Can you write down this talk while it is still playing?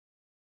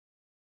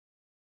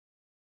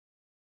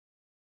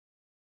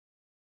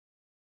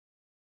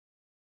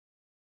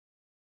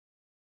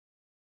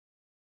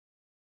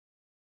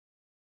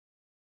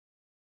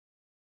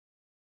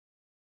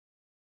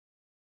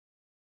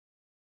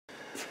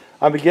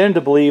I'm beginning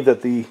to believe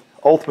that the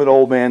ultimate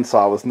old man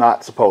saw was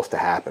not supposed to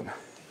happen.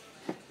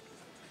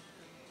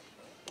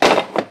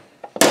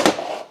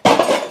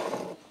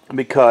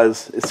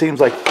 Because it seems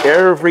like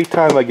every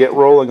time I get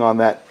rolling on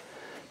that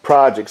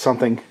project,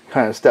 something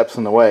kind of steps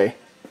in the way.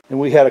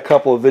 And we had a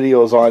couple of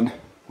videos on,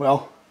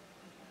 well,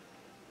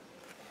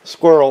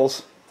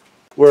 squirrels,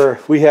 where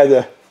we had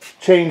to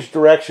change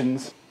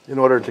directions in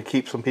order to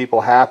keep some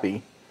people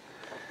happy.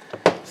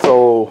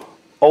 So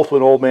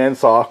ultimate old man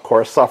saw, of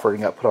course, suffered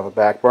and got put on the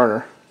back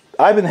burner.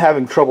 I've been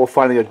having trouble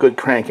finding a good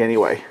crank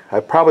anyway. I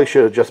probably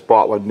should have just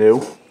bought one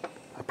new.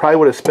 I probably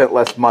would have spent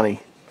less money.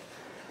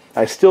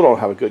 I still don't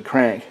have a good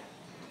crank.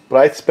 But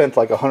I spent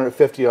like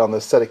 $150 on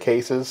this set of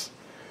cases.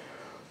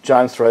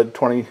 John's Thread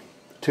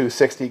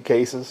 2260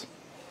 cases.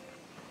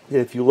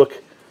 If you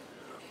look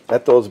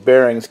at those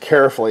bearings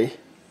carefully,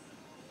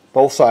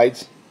 both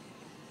sides,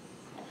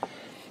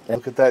 and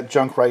look at that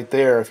junk right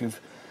there. If you've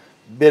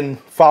been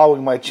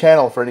following my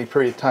channel for any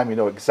period of time, you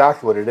know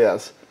exactly what it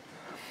is.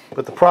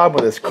 But the problem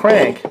with this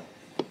crank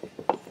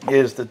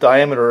is the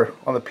diameter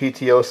on the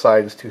PTO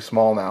side is too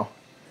small now.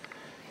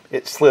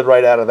 It slid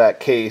right out of that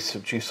case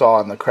that you saw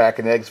in the crack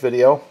and eggs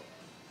video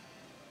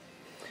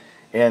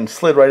and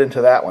slid right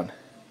into that one.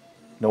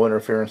 No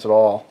interference at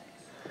all.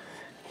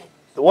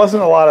 There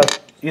wasn't a lot of,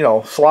 you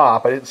know,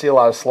 slop. I didn't see a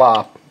lot of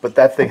slop, but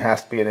that thing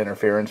has to be an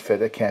interference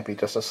fit. It can't be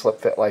just a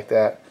slip fit like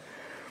that.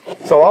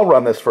 So I'll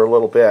run this for a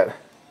little bit,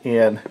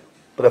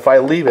 but if I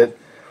leave it,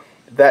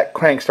 that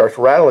crank starts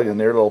rattling in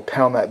there, it'll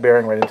pound that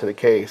bearing right into the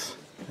case,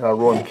 and I'll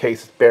ruin the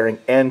case, bearing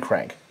and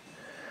crank.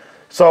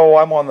 So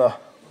I'm on the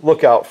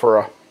lookout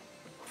for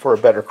a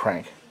better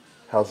crank.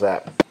 How's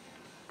that?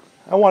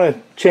 I want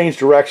to change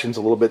directions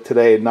a little bit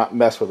today and not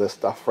mess with this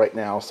stuff right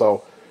now.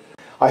 So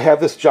I have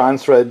this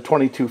John's Thread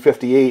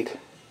 2258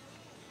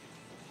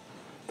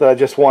 that I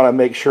just want to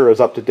make sure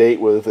is up to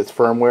date with its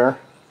firmware.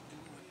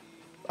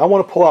 I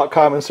want to pull out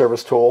Common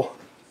Service Tool.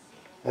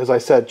 As I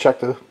said, check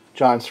the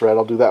John's Thread.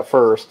 I'll do that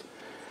first.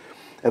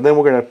 And then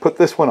we're going to put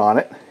this one on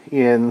it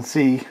and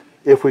see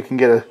if we can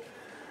get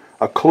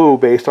a clue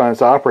based on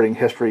its operating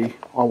history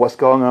on what's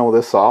going on with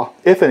this saw,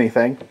 if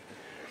anything.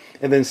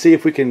 And then see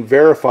if we can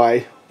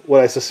verify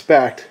what I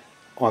suspect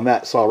on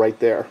that saw right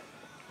there.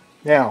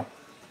 Now,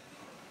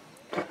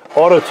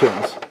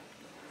 Autotunes.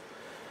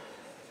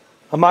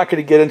 I'm not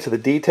going to get into the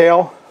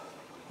detail.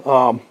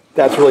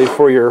 That's really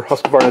for your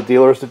Husqvarna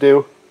dealers to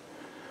do.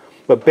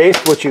 But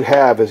basically what you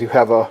have is you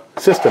have a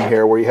system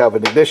here where you have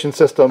an ignition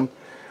system,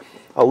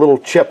 a little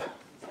chip,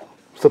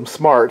 some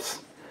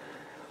smarts,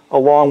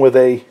 along with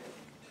a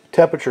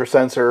temperature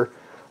sensor,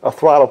 a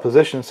throttle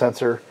position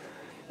sensor,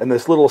 and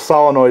this little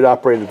solenoid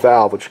operated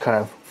valve which kind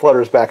of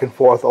flutters back and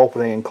forth,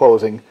 opening and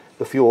closing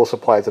the fuel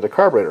supply to the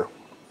carburetor.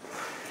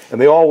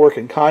 And they all work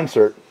in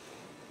concert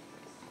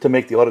to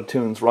make the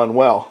Autotunes run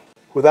well.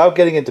 Without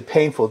getting into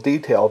painful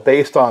detail,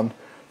 based on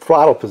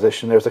throttle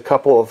position, there's a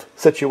couple of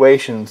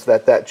situations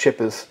that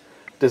chip is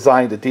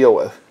designed to deal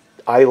with.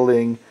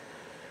 Idling,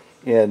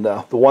 and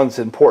the one that's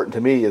important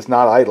to me is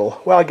not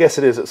idle. Well, I guess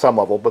it is at some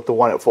level, but the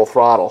one at full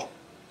throttle.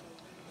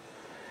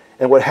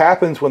 And what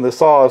happens when the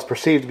saw is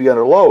perceived to be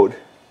under load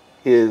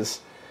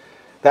is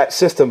that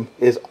system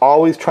is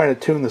always trying to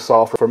tune the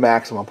saw for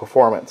maximum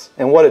performance.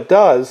 And what it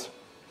does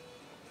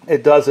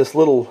this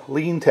little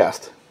lean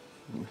test.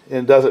 And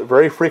it does it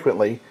very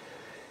frequently,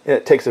 and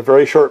it takes a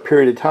very short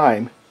period of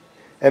time.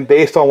 And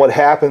based on what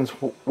happens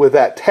with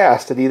that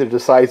test, it either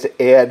decides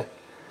to add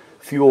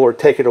fuel or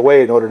take it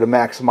away in order to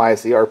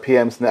maximize the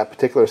RPMs in that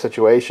particular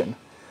situation.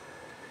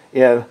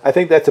 And I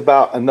think that's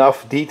about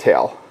enough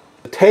detail.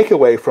 The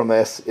takeaway from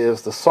this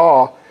is the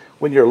saw,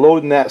 when you're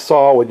loading that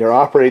saw, when you're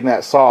operating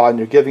that saw and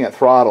you're giving it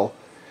throttle,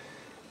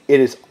 it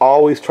is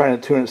always trying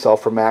to tune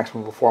itself for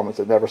maximum performance.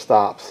 It never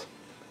stops.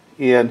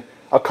 In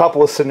a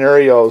couple of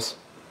scenarios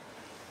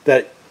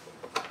that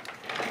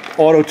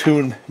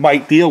Autotune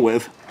might deal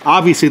with,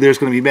 obviously there's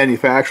going to be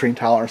manufacturing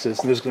tolerances,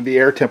 and there's going to be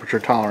air temperature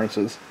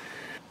tolerances,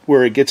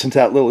 where it gets into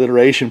that little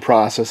iteration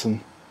process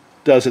and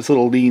does its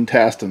little lean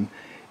test and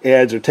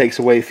adds or takes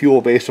away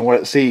fuel based on what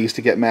it sees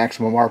to get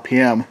maximum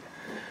RPM.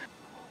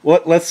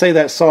 Let's say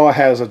that saw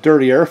has a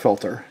dirty air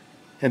filter,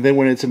 and then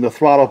when it's in the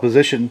throttle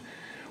position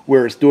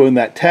where it's doing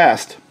that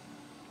test,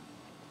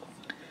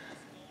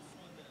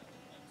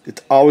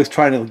 it's always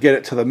trying to get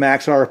it to the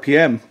max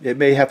RPM. It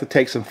may have to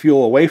take some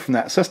fuel away from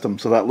that system,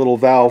 so that little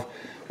valve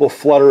will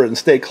flutter and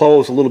stay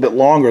closed a little bit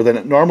longer than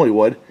it normally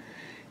would,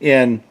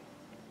 and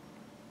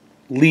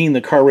lean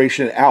the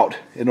carburation out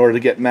in order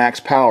to get max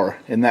power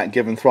in that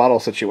given throttle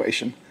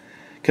situation.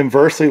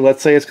 Conversely,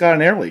 let's say it's got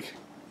an air leak.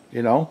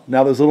 You know,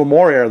 now there's a little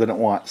more air than it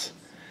wants.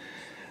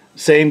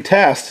 Same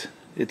test,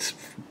 it's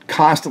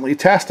constantly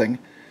testing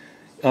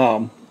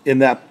in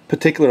that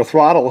particular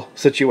throttle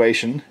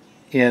situation,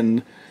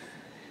 and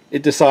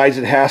it decides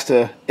it has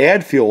to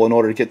add fuel in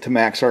order to get to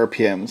max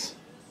RPMs.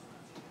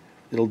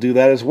 It'll do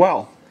that as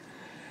well.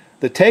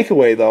 The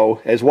takeaway,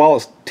 though, as well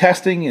as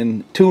testing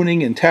and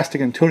tuning and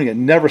testing and tuning, it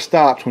never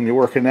stops when you're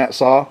working that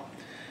saw.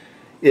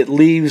 It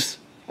leaves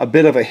a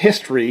bit of a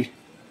history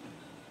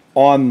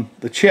on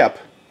the chip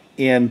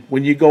And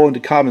when you go into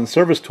Common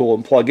Service Tool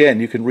and plug in,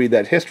 you can read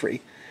that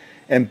history.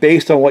 And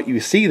based on what you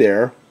see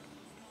there,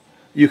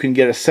 you can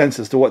get a sense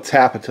as to what's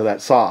happened to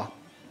that saw.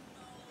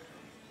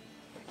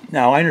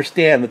 Now, I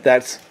understand that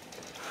that's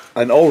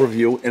an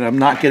overview, and I'm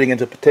not getting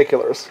into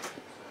particulars.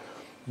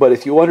 But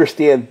if you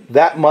understand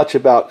that much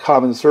about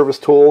Common Service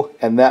Tool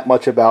and that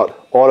much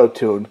about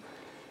Autotune,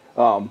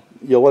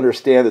 you'll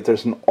understand that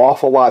there's an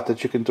awful lot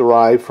that you can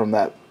derive from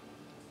that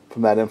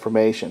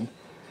information.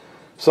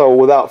 So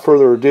without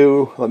further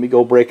ado, let me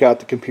go break out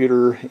the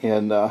computer,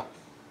 and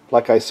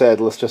like I said,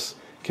 let's just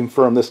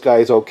confirm this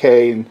guy's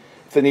okay, and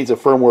if it needs a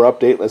firmware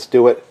update, let's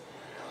do it.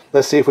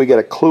 Let's see if we get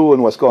a clue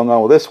in what's going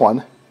on with this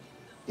one,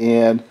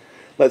 and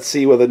let's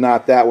see whether or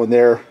not that one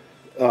there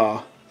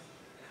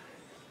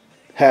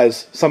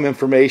has some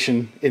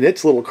information in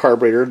its little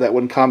carburetor that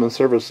when Common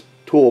Service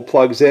Tool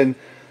plugs in,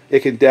 it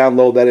can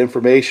download that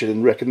information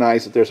and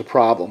recognize that there's a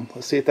problem.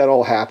 Let's see if that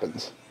all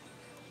happens.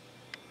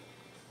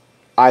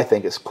 I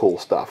think it's cool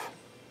stuff.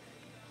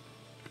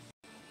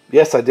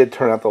 Yes, I did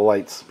turn out the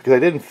lights because I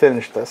didn't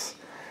finish this.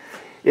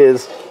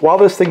 While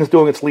this thing is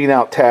doing its lean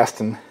out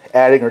test and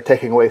adding or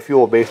taking away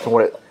fuel based on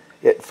what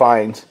it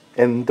finds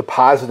and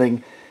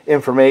depositing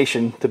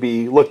information to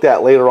be looked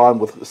at later on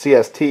with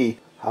CST,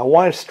 I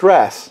want to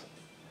stress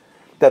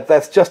that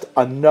that's just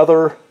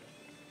another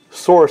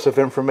source of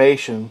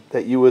information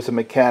that you as a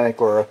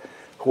mechanic or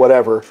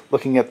whatever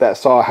looking at that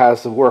saw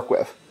has to work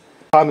with.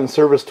 Common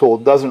Service Tool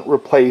doesn't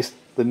replace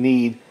the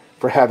need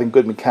for having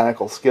good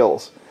mechanical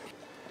skills.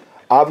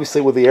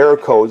 Obviously with the error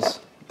codes,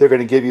 they're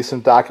going to give you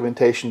some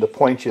documentation to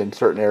point you in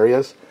certain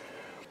areas.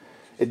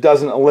 It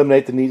doesn't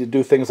eliminate the need to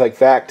do things like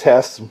vac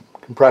tests and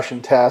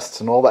compression tests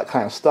and all that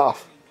kind of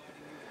stuff.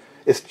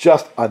 It's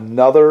just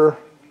another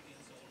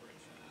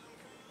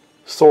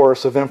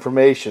source of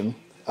information,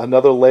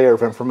 another layer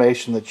of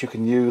information that you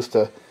can use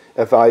to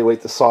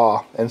evaluate the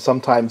saw and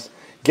sometimes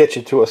get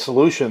you to a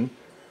solution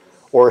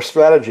or a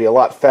strategy a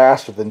lot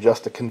faster than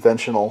just the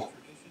conventional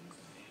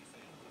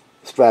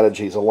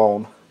strategies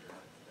alone.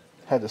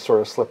 Had to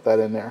sort of slip that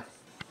in there.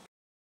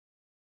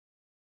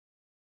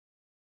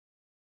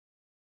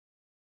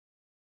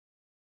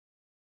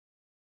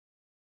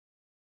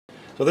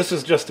 So this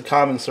is just the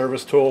Common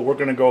Service Tool. We're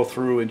going to go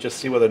through and just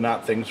see whether or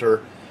not things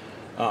are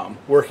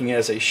working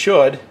as they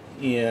should,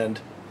 and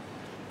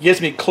gives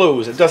me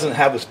clues. It doesn't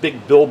have this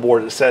big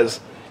billboard that says,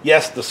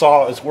 yes, the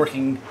saw is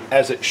working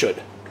as it should.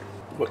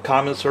 What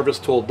Common Service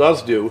Tool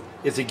does do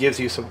is it gives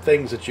you some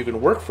things that you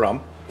can work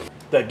from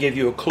that give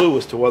you a clue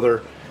as to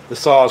whether the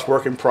saw is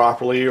working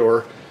properly,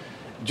 or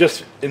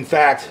just, in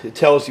fact, it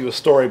tells you a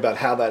story about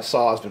how that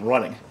saw has been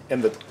running.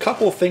 And the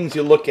couple of things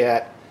you look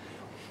at,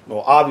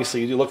 well,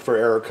 obviously you look for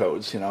error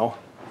codes, you know,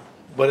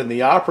 but in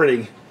the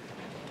operating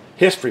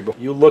history,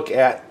 you look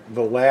at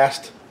the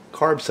last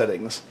carb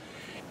settings,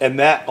 and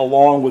that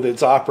along with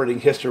its operating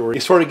history, where you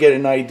sort of get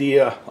an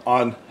idea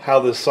on how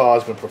this saw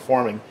has been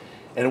performing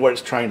and what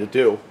it's trying to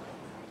do.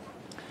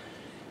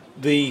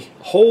 The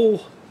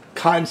whole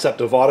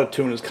concept of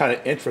Autotune is kind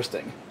of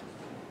interesting,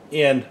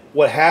 and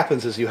what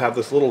happens is you have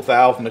this little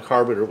valve in the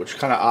carburetor which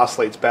kind of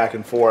oscillates back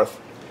and forth,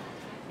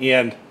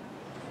 and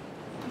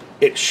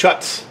it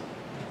shuts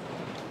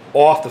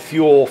off the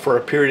fuel for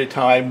a period of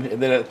time,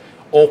 and then it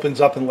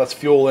opens up and lets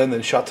fuel in,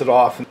 then shuts it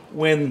off. And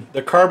when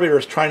the carburetor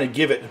is trying to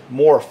give it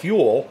more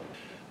fuel,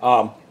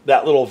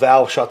 that little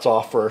valve shuts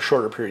off for a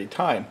shorter period of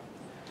time.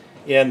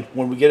 And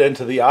when we get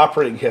into the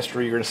operating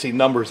history, you're going to see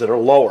numbers that are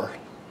lower.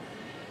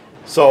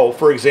 So,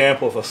 for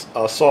example, if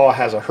a saw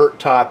has a hurt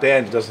top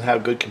end, it doesn't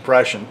have good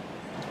compression,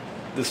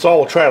 the saw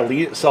will try to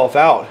lead itself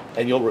out,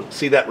 and you'll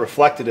see that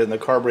reflected in the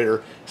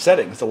carburetor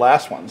settings, the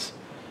last ones.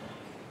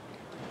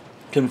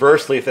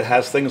 Conversely, if it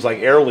has things like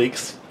air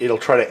leaks, it'll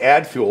try to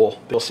add fuel.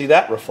 You'll see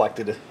that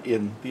reflected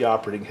in the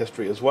operating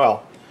history as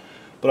well.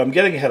 But I'm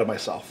getting ahead of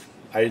myself.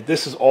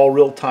 This is all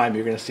real time.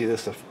 You're going to see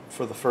this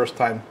for the first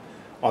time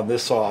on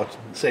this saw,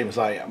 same as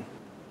I am.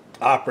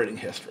 Operating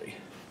history.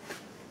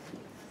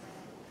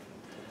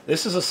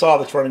 This is a saw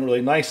that's running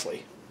really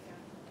nicely.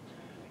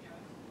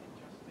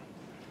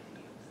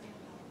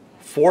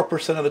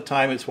 4% of the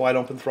time it's wide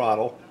open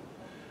throttle.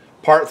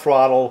 Part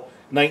throttle,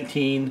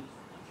 19.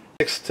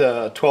 6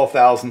 to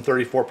 12,000,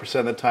 34%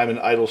 of the time, and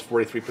idles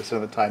 43%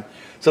 of the time.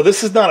 So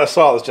this is not a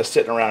saw that's just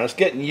sitting around. It's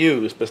getting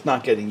used, but it's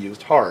not getting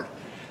used hard.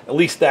 At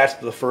least that's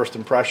the first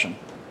impression.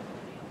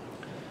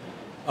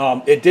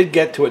 It did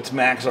get to its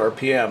max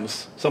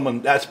RPMs.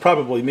 That's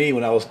probably me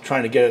when I was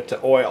trying to get it to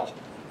oil.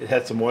 It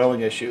had some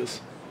oiling issues.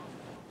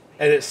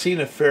 And it's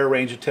seen a fair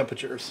range of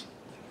temperatures.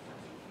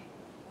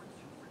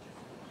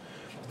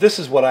 This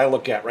is what I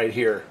look at right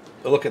here.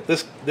 I look at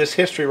this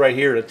history right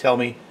here to tell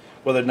me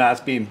whether or not it's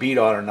being beat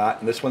on or not,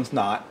 and this one's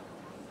not.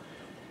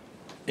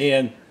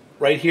 And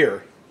right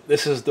here,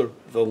 this is the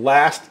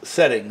last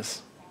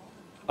settings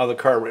of the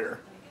carburetor.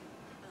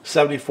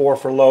 74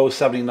 for low,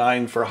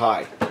 79 for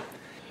high.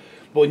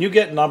 But when you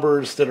get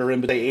numbers that are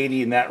in, say,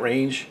 80 in that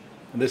range,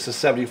 and this is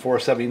 74,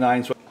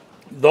 79, so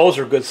those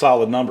are good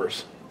solid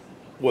numbers.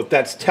 What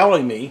that's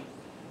telling me,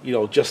 you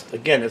know, just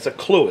again, it's a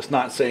clue. It's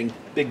not saying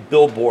big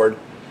billboard,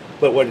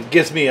 But what it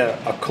gives me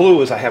a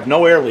clue is I have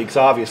no air leaks,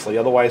 obviously.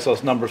 Otherwise,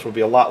 those numbers would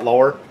be a lot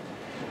lower.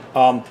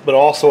 But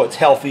also it's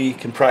healthy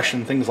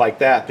compression, things like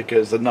that,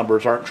 because the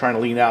numbers aren't trying to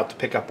lean out to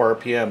pick up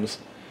RPMs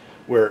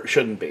where it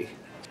shouldn't be.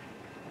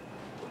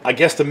 I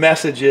guess the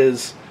message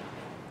is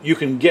you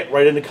can get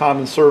right into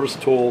Common Service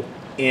Tool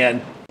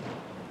and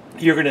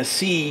you're going to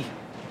see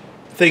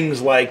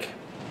things like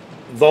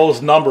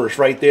those numbers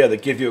right there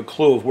that give you a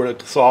clue of where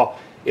the saw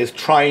is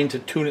trying to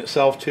tune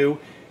itself to,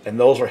 and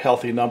those are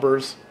healthy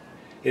numbers.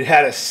 It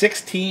had a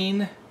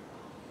 16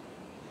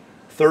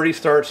 30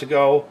 starts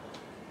ago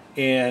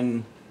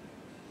and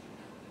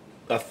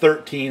a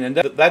 13, and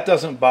that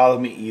doesn't bother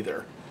me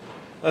either.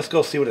 Let's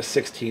go see what a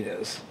 16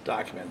 is.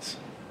 Documents.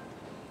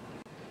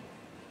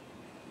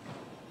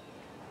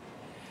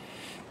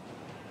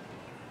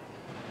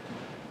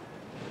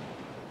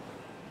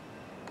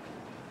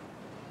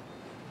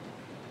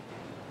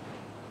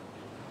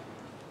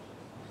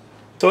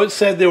 So it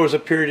said there was a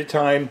period of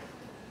time,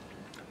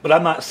 but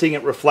I'm not seeing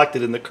it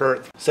reflected in the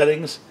current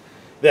settings,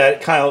 that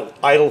it kind of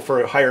idled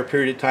for a higher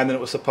period of time than it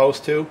was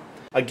supposed to.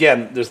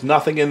 Again, there's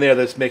nothing in there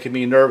that's making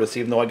me nervous,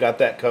 even though I got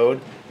that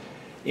code.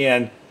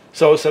 And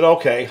so it said,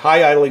 okay,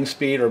 high idling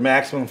speed or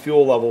maximum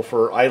fuel level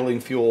for idling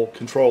fuel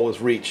control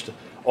is reached.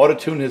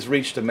 Autotune has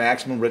reached a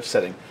maximum rich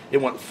setting. It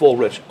went full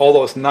rich,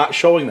 although it's not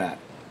showing that.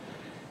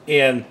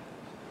 And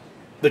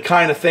the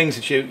kind of things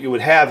that you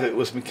would have if it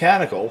was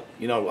mechanical,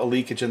 you know, a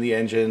leakage in the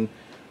engine,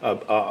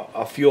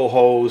 a fuel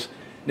hose.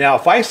 Now,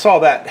 if I saw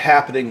that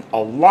happening a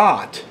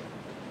lot,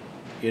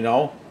 you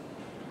know,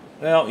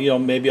 well, you know,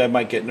 maybe I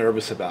might get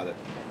nervous about it.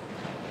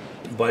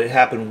 But it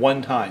happened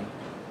one time,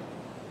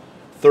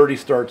 30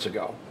 starts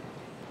ago.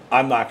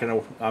 I'm not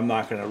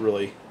gonna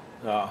really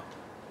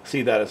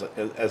see that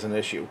as an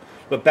issue.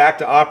 But back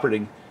to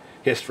operating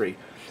history.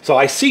 So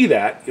I see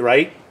that,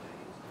 right?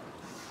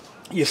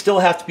 You still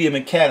have to be a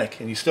mechanic,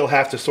 and you still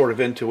have to sort of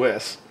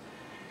intuit.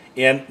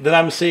 And then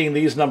I'm seeing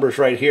these numbers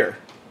right here.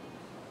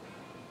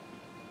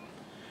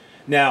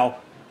 Now,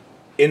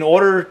 in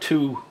order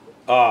to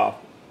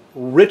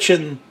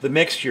richen the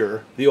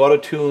mixture, the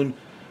Autotune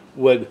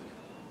would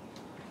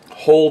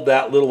hold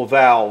that little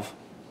valve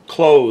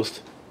closed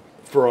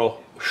for a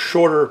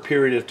shorter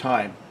period of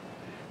time.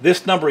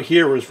 This number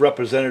here is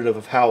representative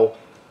of how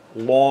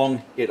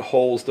long it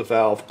holds the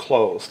valve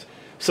closed.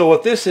 So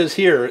what this is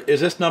here is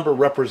this number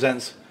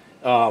represents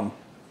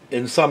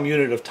in some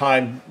unit of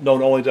time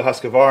known only to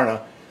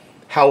Husqvarna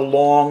how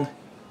long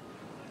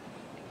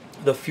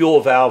the fuel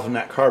valve in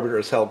that carburetor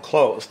is held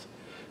closed.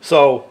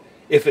 So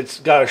if it's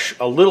got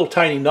a little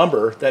tiny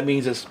number, that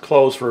means it's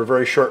closed for a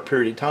very short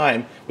period of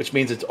time, which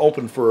means it's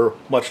open for a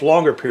much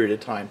longer period of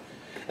time.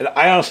 And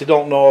I honestly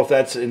don't know if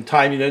that's in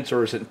time units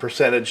or is it in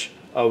percentage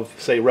of,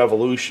 say,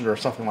 revolution or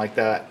something like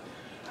that.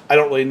 I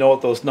don't really know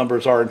what those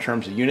numbers are in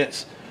terms of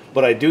units,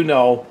 but I do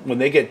know when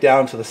they get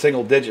down to the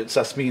single digits,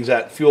 that means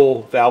that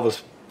fuel valve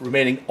is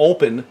remaining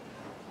open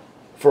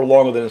for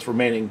longer than it's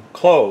remaining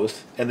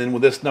closed. And then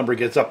when this number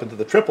gets up into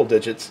the triple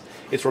digits,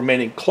 it's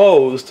remaining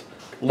closed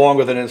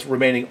longer than it's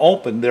remaining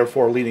open,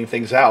 therefore leading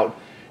things out.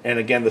 And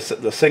again,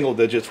 the single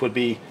digits would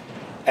be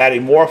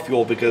adding more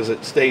fuel because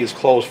it stays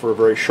closed for a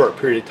very short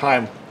period of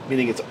time,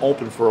 meaning it's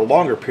open for a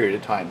longer period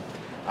of time.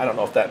 I don't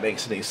know if that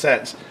makes any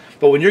sense.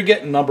 But when you're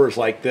getting numbers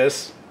like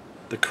this,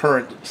 the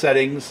current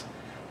settings,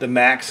 the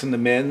max and the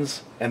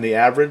mins, and the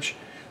average,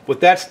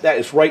 that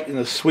is right in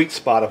the sweet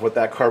spot of what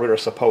that carburetor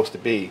is supposed to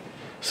be.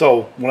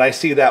 So when I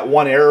see that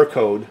one error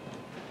code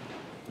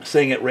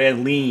saying it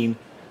ran lean,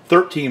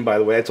 13 by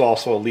the way, it's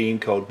also a lean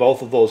code.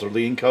 Both of those are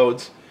lean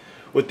codes.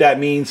 What that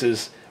means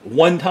is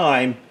one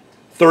time,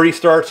 30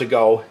 starts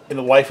ago, in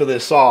the life of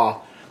this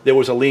saw, there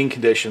was a lean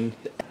condition.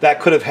 That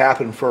could have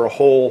happened for a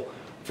whole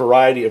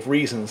variety of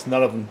reasons,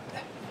 none of them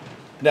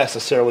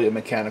necessarily a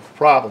mechanical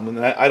problem.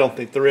 And I don't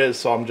think there is,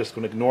 so I'm just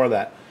going to ignore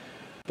that.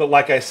 But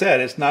like I said,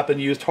 it's not been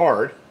used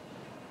hard,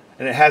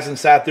 and it hasn't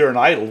sat there and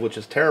idled, which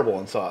is terrible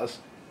in saws.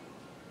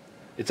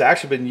 It's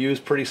actually been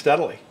used pretty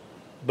steadily,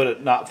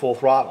 but not full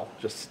throttle,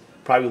 just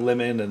probably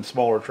lemon and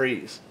smaller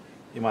trees,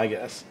 you might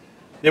guess.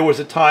 There was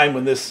a time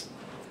when this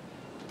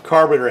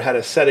carburetor had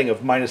a setting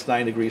of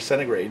 -9 degrees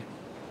centigrade,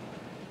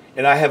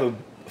 and I have a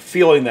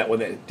feeling that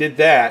when it did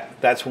that,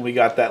 that's when we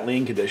got that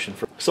lean condition.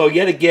 So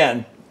yet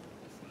again,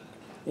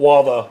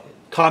 while the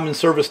Common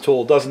Service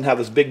Tool doesn't have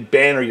this big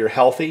banner, you're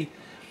healthy,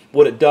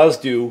 what it does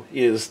do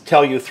is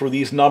tell you through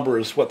these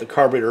numbers what the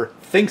carburetor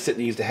thinks it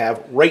needs to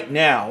have right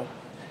now.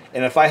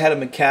 And if I had a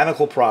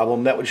mechanical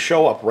problem, that would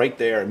show up right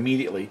there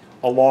immediately,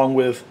 along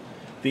with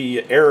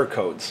the error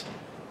codes.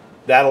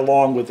 That,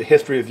 along with the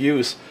history of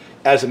use,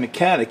 as a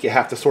mechanic, you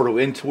have to sort of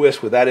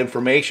intuit with that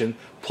information,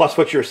 plus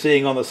what you're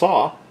seeing on the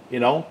saw, you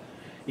know.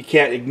 You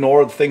can't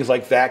ignore things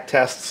like vac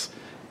tests,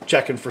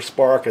 checking for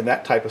spark and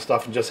that type of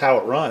stuff, and just how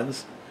it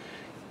runs.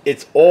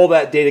 It's all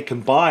that data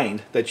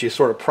combined that you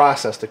sort of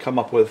process to come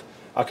up with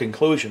a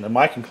conclusion. And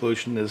my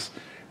conclusion is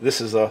this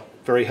is a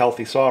very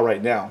healthy saw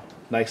right now.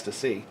 Nice to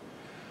see.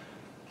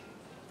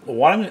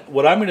 What I'm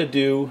going to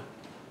do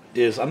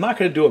is I'm not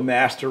going to do a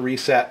master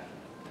reset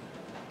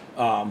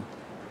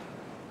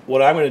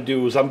what I'm going to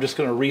do is I'm just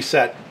going to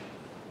reset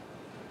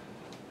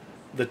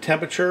the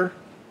temperature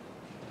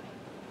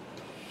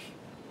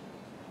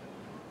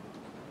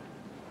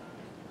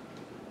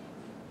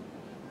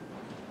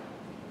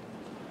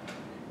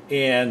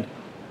and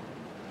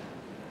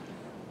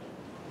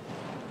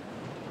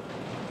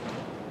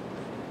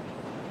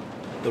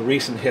the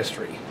recent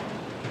history.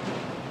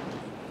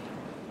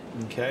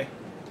 Okay.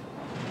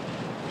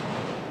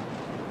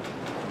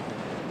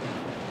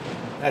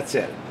 That's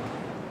it.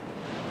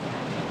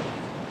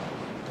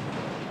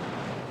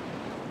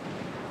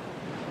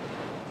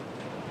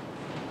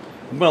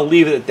 I'm going to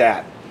leave it at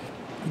that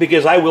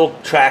because I will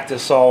track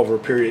this all over a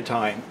period of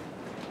time,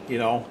 you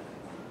know.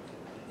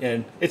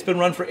 And it's been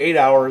run for 8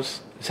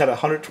 hours. It's had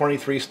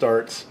 123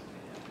 starts.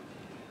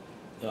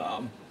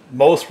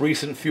 Most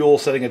recent fuel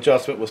setting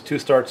adjustment was 2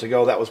 starts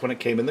ago. That was when it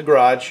came in the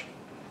garage.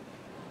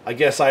 I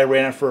guess I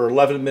ran it for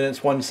 11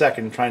 minutes, 1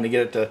 second trying to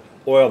get it to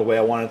oil the way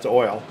I want it to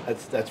oil.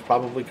 That's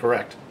probably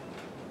correct.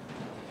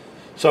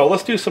 So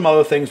let's do some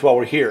other things while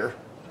we're here.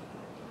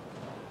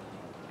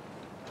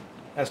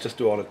 Let's just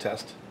do auto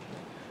test.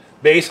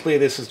 Basically,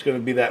 this is going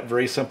to be that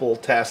very simple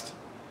test.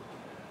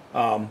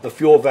 The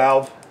fuel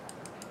valve,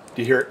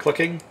 do you hear it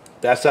clicking?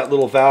 That's that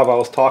little valve I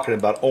was talking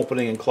about,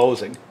 opening and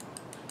closing.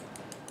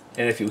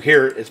 And if you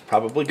hear it, it's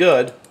probably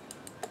good.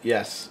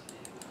 Yes.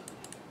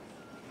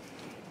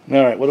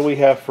 Alright, what do we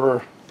have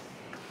for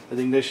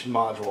the ignition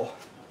module?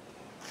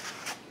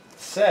 It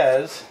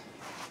says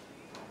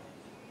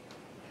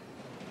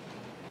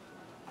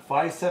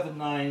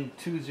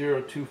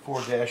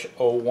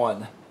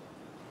 5792024-01,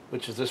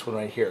 which is this one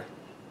right here.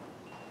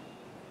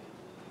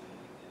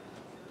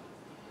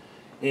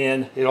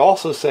 And it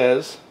also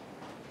says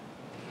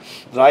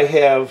that I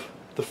have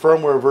the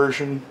firmware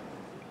version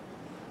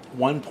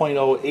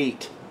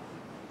 1.08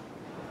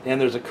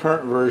 and there's a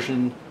current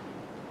version,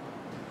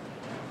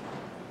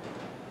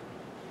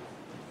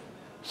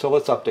 so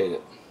let's update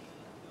it.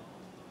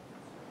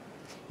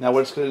 Now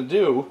what it's going to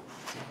do,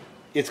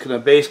 it's going to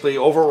basically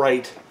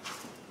overwrite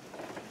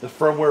the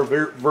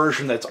firmware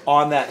version that's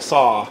on that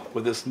saw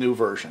with this new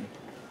version.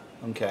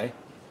 Okay.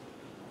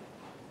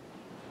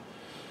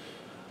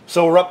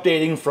 So we're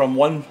updating from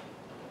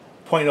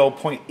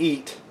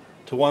 1.0.8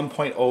 to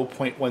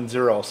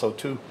 1.0.10, so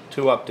two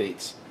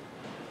updates.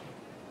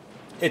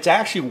 It's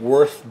actually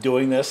worth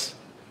doing this.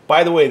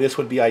 By the way, this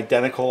would be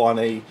identical on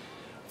a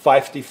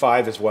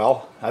 555 as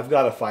well. I've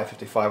got a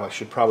 555 I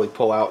should probably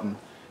pull out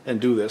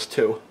and do this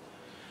too.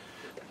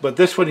 But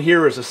this one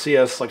here is a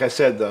CS, like I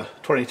said, the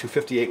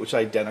 2258, which is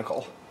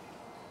identical.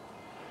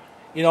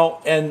 You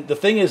know, and the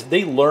thing is,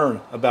 they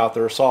learn about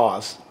their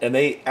saws, and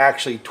they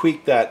actually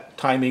tweak that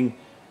timing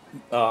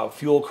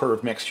fuel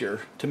curve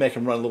mixture to make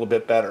them run a little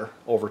bit better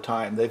over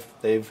time.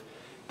 They've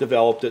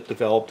developed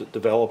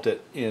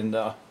it,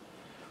 and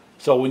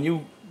so when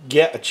you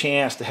get a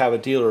chance to have a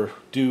dealer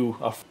do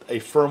a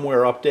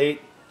firmware update,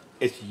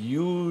 it's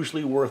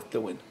usually worth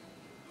doing.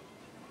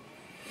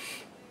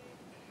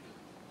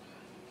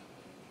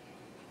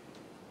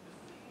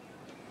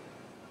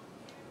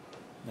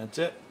 That's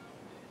it.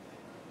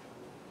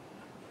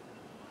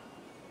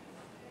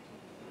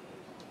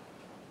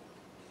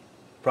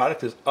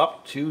 Product is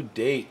up to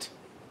date.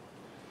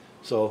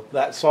 So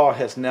that saw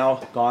has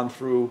now gone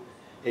through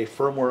a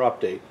firmware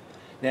update.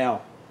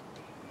 Now,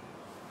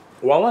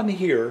 while I'm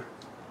here,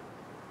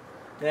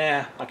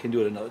 I can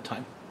do it another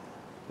time.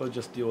 We'll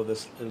just deal with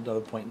this at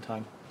another point in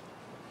time.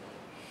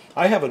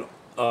 I have an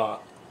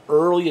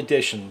early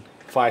edition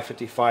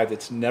 555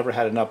 that's never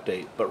had an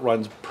update, but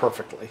runs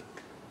perfectly.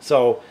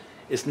 So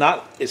it's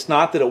not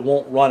that it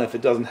won't run if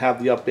it doesn't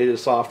have the updated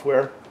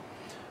software,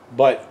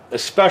 but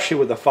especially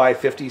with the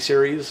 550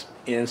 series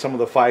and some of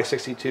the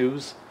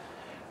 562s,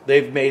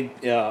 they've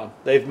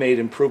made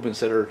improvements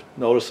that are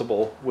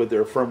noticeable with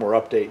their firmware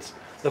updates.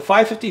 The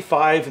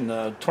 555 and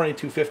the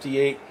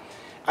 2258,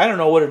 I don't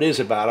know what it is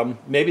about them.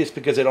 Maybe it's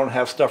because they don't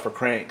have stuff for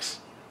cranks,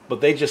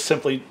 but they just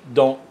simply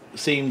don't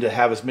seem to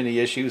have as many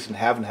issues and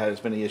haven't had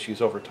as many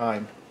issues over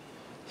time.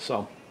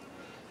 So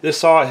this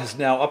saw is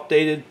now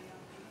updated,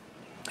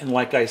 and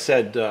like I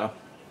said,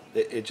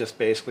 it just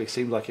basically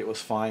seemed like it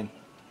was fine.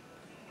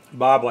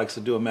 Bob likes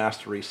to do a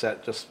master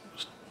reset, just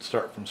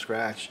start from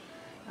scratch.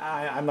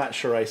 I'm not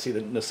sure I see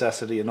the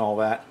necessity in all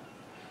that.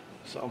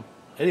 So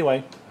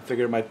anyway, I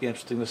figured it might be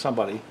interesting to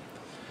somebody.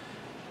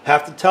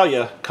 Have to tell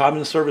you,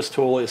 Common Service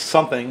Tool is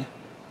something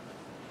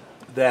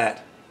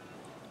that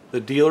the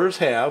dealers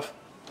have,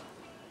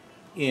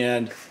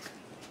 and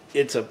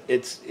it's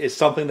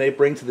something they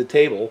bring to the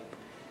table,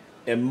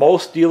 and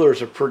most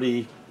dealers are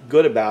pretty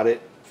good about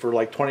it. For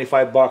like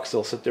 25 bucks,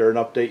 they'll sit there and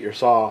update your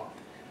saw,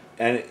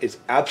 and it's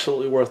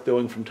absolutely worth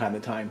doing from time to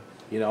time.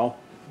 You know,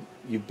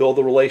 you build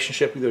a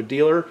relationship with your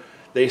dealer,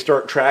 they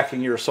start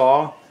tracking your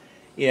saw,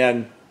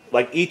 and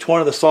like each one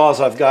of the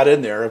saws I've got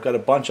in there, I've got a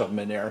bunch of them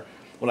in there.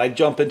 When I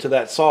jump into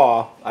that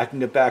saw, I can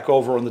get back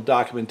over on the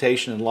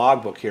documentation and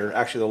logbook here,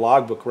 actually the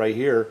logbook right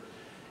here,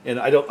 and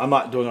I'm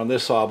not doing it on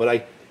this saw, but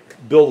I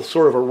build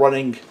sort of a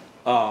running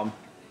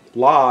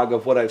log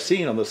of what I've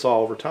seen on the saw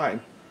over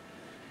time.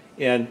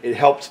 and it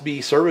helps me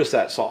service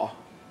that saw,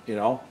 you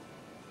know.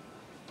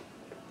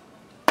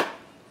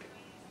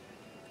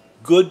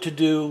 Good to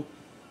do,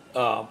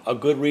 a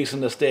good reason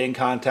to stay in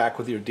contact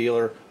with your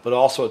dealer, but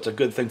also it's a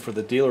good thing for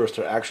the dealers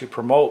to actually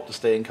promote to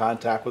stay in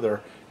contact with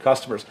their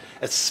customers,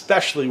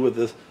 especially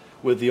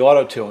with the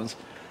auto tunes.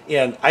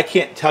 And I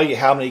can't tell you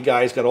how many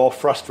guys got all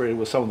frustrated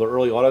with some of the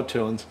early auto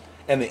tunes,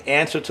 and the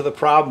answer to the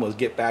problem was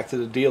get back to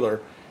the dealer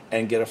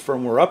and get a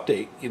firmware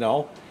update, you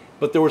know.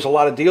 But there was a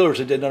lot of dealers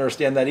that didn't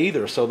understand that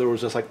either, so there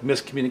was this like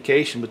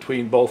miscommunication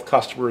between both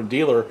customer and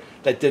dealer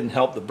that didn't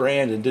help the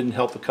brand and didn't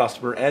help the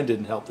customer and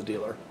didn't help the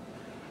dealer.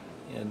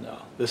 And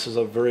this is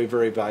a very,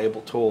 very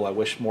valuable tool. I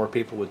wish more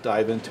people would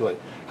dive into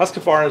it.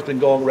 Husqvarna has been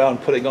going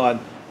around putting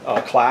on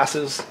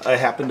classes. I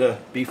happen to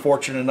be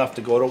fortunate enough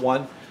to go to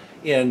one.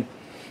 And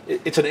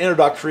it's an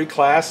introductory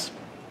class.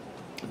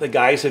 The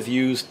guys have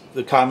used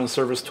the common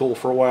service tool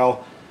for a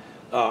while.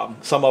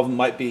 Some of them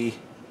might be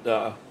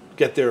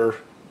get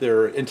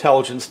their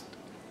intelligence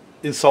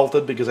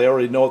insulted because they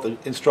already know what the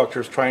instructor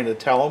is trying to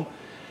tell them.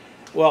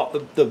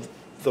 Well,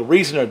 the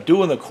reason they're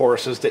doing the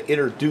course is to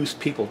introduce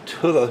people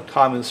to the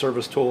common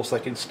service tool so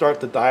they can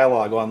start the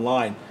dialogue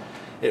online.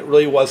 It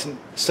really wasn't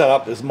set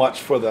up as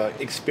much for the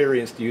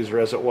experienced user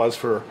as it was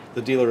for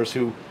the dealers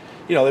who,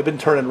 you know, they've been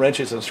turning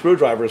wrenches and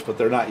screwdrivers, but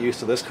they're not used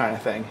to this kind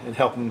of thing, and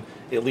help them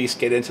at least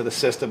get into the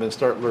system and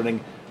start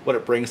learning what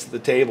it brings to the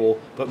table,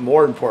 but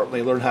more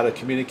importantly, learn how to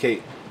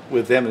communicate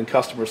with them and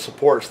customer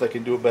support so they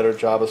can do a better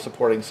job of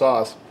supporting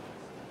saws.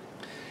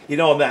 You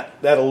know, and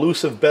that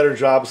elusive better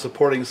job of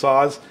supporting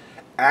saws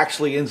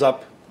actually ends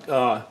up,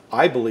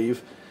 I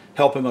believe,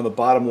 helping on the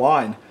bottom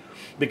line,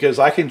 because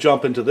I can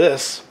jump into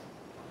this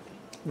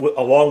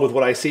along with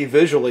what I see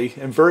visually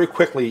and very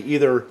quickly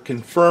either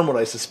confirm what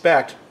I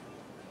suspect,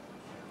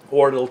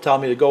 or it'll tell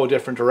me to go a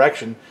different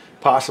direction,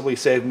 possibly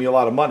save me a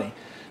lot of money.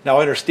 Now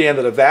I understand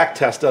that a vac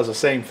test does the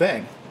same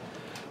thing,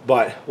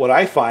 but what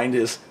I find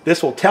is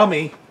this will tell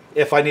me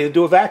if I need to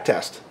do a vac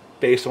test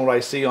based on what I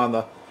see on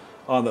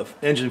the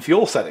engine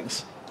fuel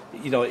settings.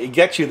 You know, it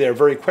gets you there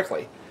very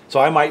quickly. So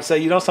I might say,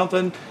 you know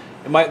something,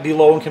 it might be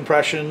low in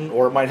compression,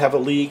 or it might have a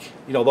leak,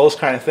 you know, those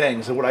kind of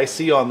things. And what I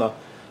see on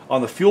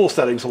the fuel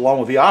settings along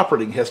with the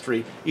operating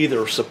history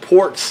either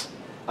supports,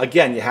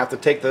 again, you have to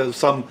take the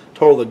sum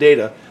total of the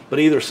data, but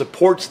either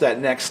supports that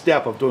next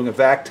step of doing a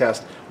vac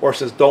test, or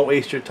says don't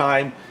waste your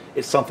time,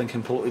 it's something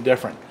completely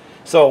different.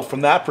 So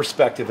from that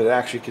perspective, it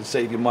actually can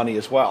save you money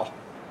as well.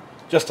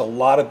 Just a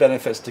lot of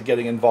benefits to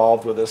getting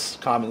involved with this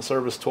common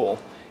service tool.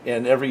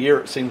 And every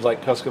year it seems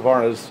like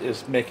Husqvarna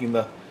is making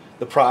the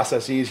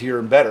process easier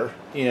and better.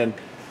 And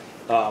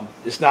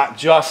it's not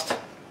just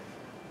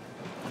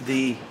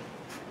the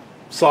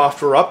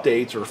software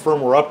updates or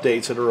firmware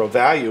updates that are of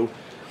value,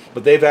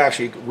 but they've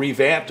actually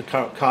revamped the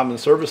common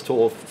service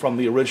tool from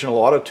the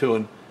original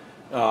Autotune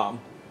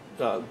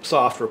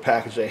software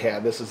package they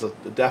had. This is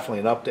definitely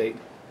an update,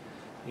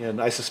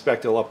 and I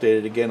suspect they'll update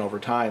it again over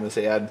time as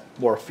they add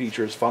more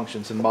features,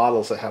 functions, and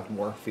models that have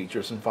more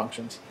features and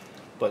functions.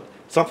 But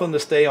something to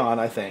stay on,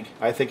 I think.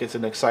 I think it's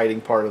an exciting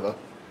part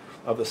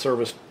of the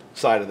service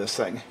side of this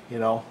thing, you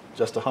know,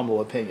 just a humble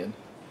opinion.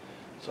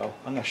 So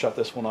I'm going to shut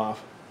this one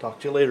off. Talk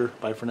to you later.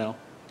 Bye for now.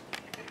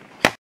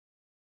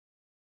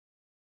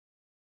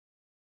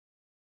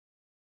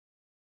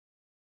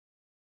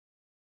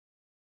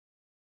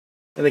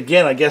 And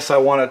again, I guess I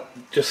want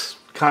to just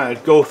kind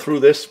of go through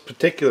this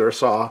particular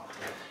saw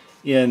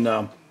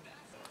in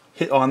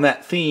hit on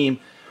that theme.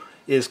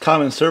 Is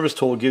common service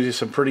tool gives you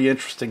some pretty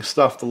interesting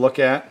stuff to look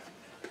at.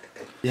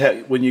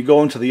 Yeah, when you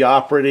go into the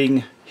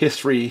operating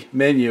history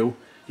menu,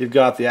 you've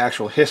got the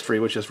actual history,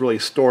 which is really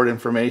stored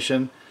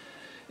information,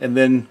 and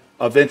then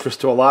of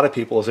interest to a lot of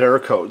people is error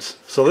codes.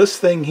 So this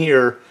thing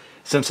here,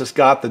 since it's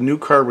got the new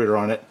carburetor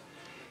on it,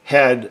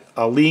 had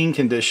a lean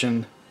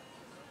condition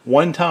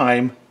one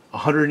time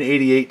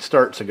 188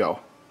 starts ago.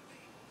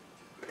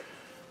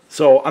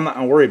 So I'm not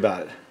going to worry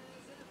about it.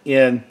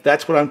 And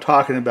that's what I'm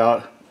talking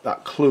about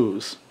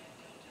clues.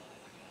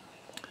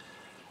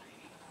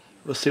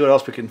 Let's see what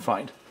else we can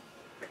find.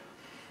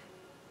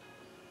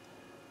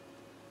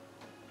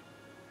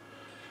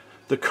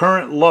 The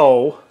current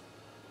low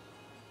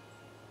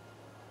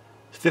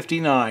is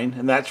 59,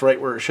 and that's right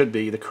where it should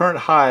be. The current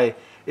high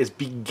is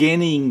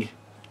beginning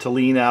to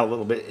lean out a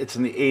little bit. It's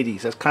in the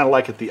 80s. That's kind of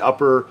like at the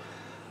upper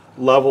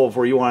level of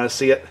where you want to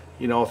see it.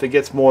 You know, if it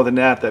gets more than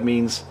that, that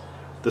means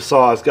the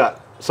saw has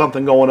got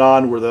something going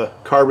on where the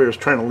carburetor is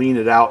trying to lean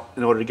it out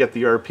in order to get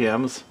the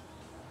RPMs.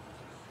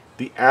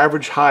 The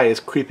average high is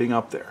creeping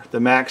up there. The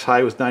max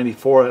high was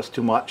 94, that's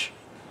too much,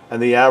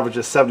 and the average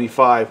is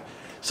 75.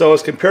 So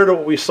as compared to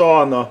what we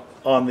saw on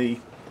the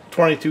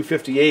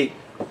 2258,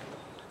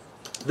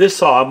 this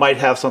saw might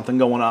have something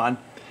going on.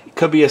 It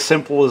could be as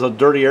simple as a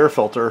dirty air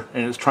filter,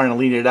 and it's trying to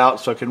lean it out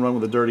so it can run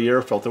with a dirty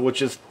air filter,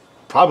 which is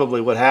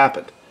probably what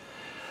happened.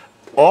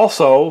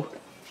 Also,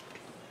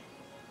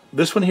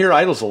 this one here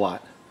idles a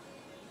lot.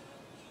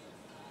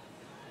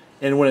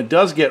 And when it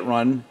does get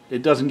run,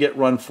 it doesn't get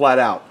run flat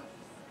out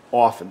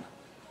often.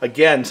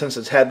 Again, since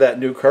it's had that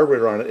new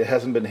carburetor on it, it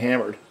hasn't been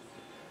hammered.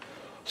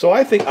 So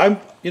I think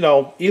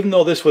even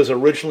though this was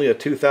originally a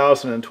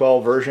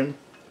 2012 version,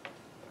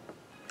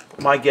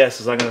 my guess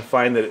is I'm going to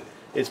find that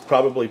it's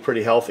probably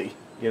pretty healthy,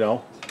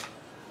 not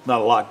a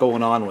lot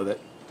going on with it.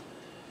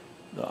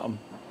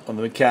 On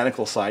the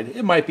mechanical side,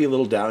 it might be a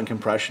little down in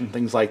compression,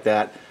 things like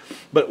that.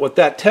 But what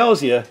that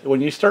tells you,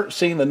 when you start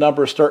seeing the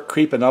numbers start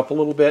creeping up a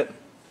little bit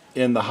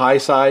in the high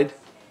side,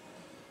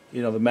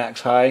 the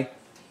max high,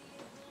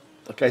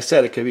 like I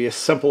said, it could be as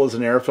simple as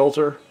an air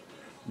filter,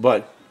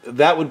 but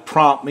that would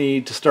prompt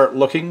me to start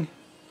looking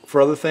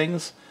for other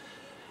things.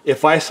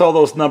 If I saw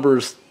those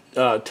numbers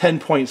 10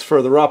 points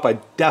further up, I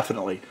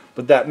definitely,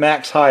 but that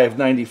max high of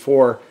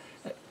 94,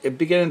 it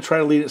began to try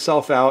to lean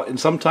itself out, and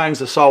sometimes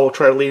the saw will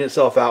try to lean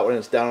itself out when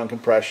it's down on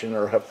compression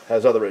or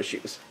has other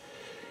issues.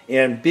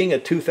 And being a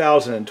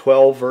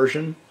 2012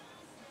 version,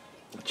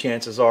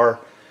 chances are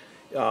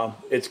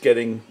it's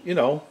getting,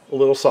 a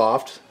little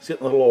soft, it's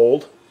getting a little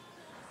old.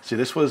 See,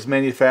 this was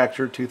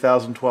manufactured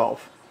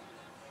 2012.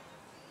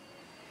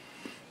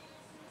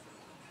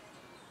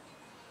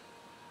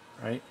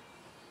 Right?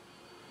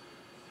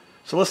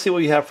 So let's see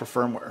what you have for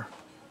firmware.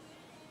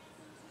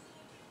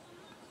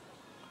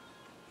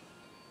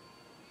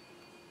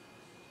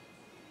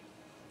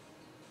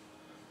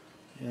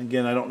 And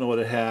again, I don't know what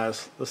it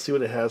has. Let's see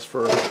what it has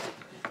for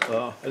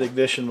an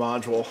ignition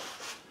module.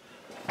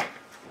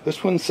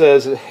 This one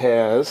says it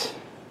has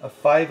a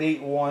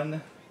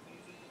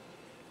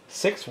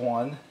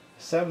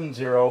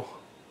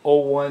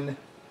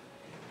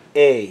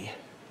 581617001A.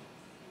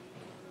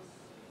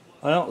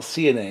 I don't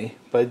see an A,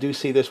 but I do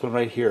see this one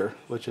right here,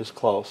 which is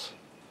close.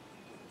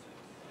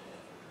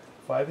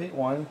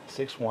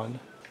 58161.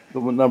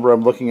 The number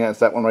I'm looking at is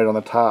that one right on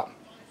the top.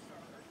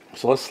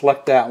 So let's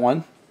select that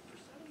one.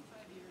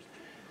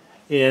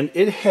 And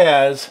it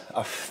has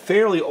a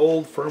fairly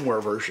old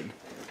firmware version,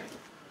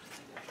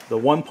 the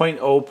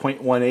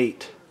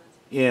 1.0.18,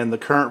 and the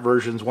current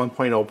version is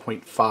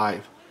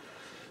 1.0.5.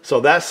 So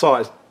that saw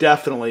is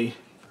definitely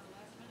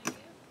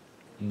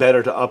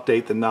better to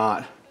update than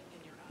not.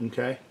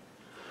 Okay?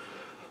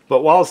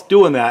 But while it's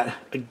doing that,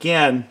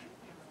 again,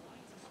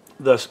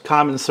 the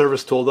common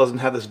service tool doesn't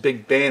have this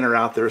big banner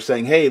out there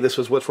saying, hey, this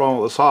is what's wrong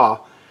with the saw.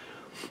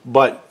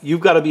 But you've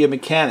got to be a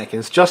mechanic. And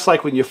it's just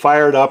like when you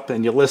fire it up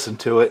and you listen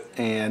to it,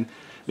 and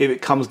maybe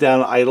it comes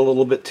down idle a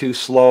little bit too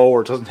slow,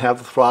 or it doesn't have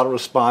the throttle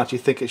response you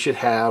think it should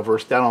have, or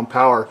it's down on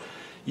power.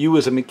 You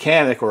as a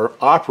mechanic or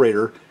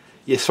operator,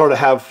 you sort of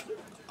have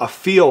a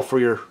feel for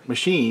your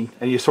machine,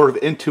 and you sort of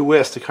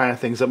intuit the kind of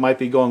things that might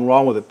be going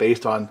wrong with it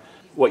based on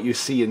what you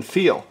see and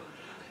feel.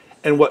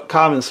 And what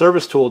Common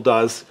Service Tool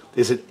does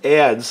is it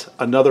adds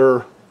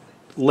another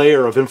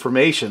layer of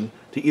information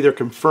to either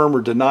confirm or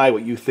deny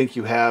what you think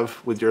you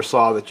have with your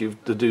saw that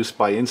you've deduced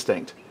by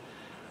instinct.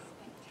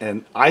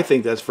 And I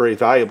think that's very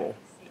valuable.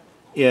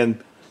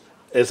 And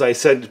as I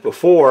said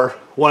before,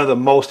 one of the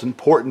most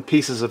important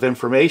pieces of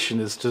information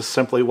is just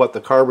simply what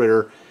the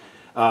carburetor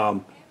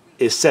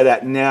is set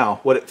at now,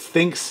 what it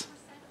thinks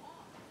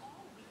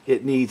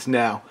it needs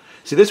now.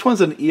 See, this one's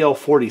an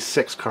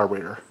EL46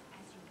 carburetor.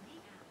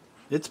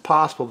 It's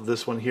possible that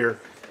this one here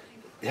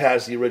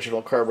has the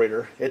original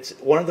carburetor. It's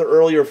one of the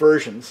earlier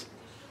versions,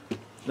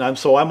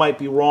 so I might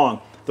be wrong.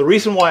 The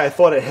reason why I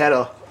thought it had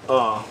an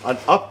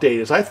update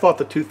is I thought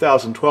the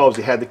 2012s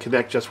you had to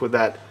connect just with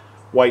that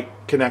white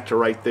connector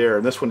right there,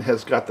 and this one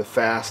has got the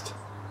fast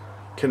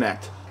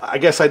connect. I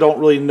guess I don't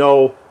really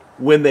know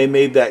when they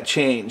made that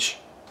change,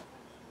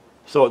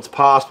 so it's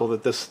possible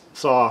that this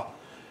saw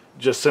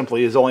just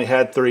simply has only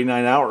had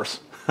 39 hours.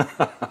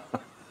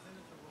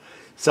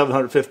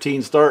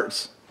 715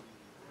 starts.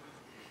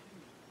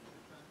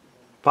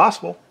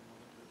 Possible.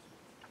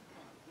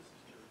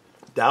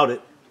 Doubt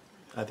it.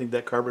 I think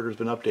that carburetor's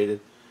been updated.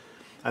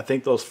 I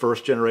think those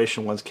first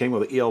generation ones came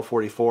with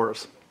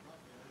EL44s.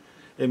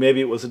 And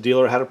maybe it was a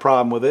dealer had a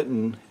problem with it,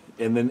 and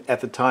then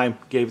at the time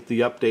gave it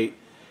the update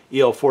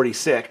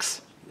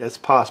EL46. That's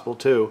possible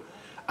too.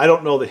 I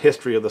don't know the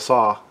history of the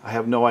saw. I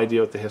have no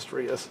idea what the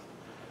history is.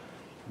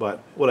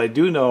 But what I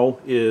do know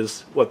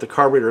is what the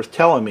carburetor is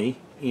telling me,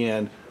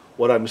 and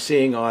what I'm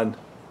seeing on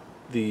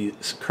the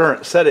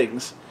current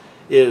settings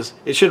is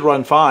it should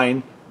run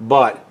fine,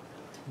 but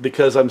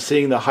because I'm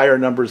seeing the higher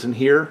numbers in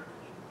here,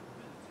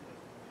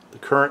 the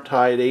current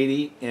high at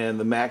 80 and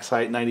the max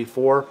high at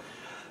 94,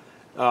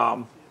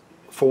 for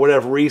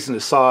whatever reason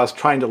the saw is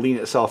trying to lean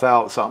itself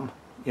out some,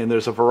 and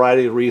there's a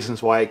variety of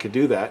reasons why it could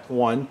do that.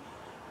 One,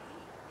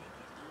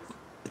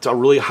 it's a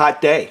really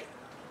hot day,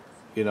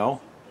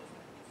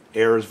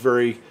 air is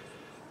very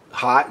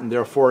hot and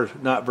therefore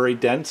not very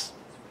dense.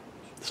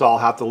 So I'll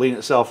have to lean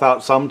itself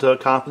out some to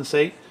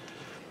compensate.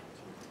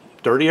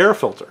 Dirty air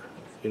filter,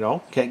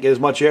 can't get as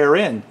much air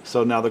in.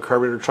 So now the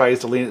carburetor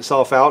tries to lean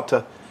itself out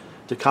to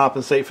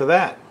compensate for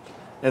that.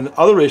 And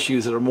other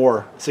issues that are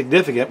more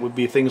significant would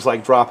be things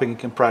like dropping in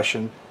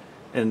compression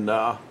and,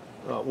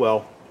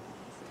 well,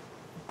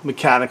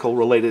 mechanical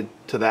related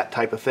to that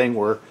type of thing,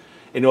 where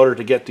in order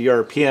to get the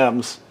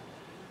RPMs,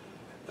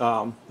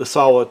 the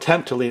saw will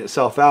attempt to lean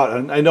itself out.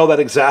 And I know that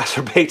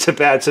exacerbates a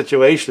bad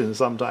situation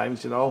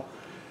sometimes,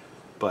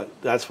 but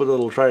that's what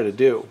it'll try to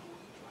do.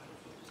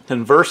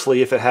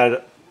 Conversely, if it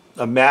had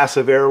a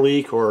massive air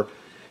leak or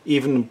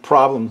even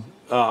problem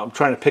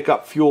trying to pick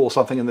up fuel,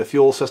 something in the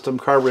fuel system,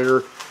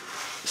 carburetor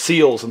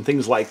seals and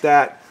things like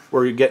that,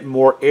 where you get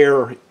more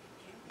air,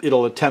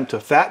 it'll attempt to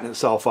fatten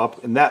itself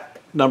up, and that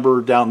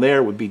number down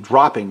there would be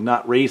dropping,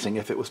 not raising,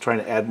 if it was trying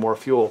to add more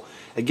fuel.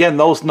 Again,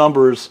 those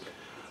numbers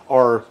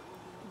are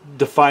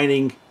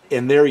defining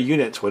in their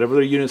units, whatever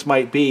their units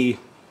might be,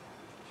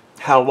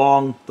 how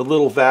long the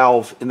little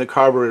valve in the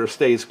carburetor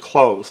stays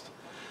closed.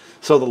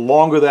 So the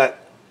longer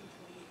that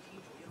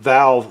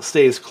valve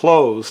stays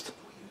closed,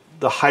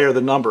 the higher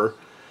the number.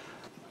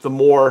 The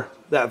more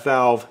that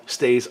valve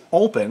stays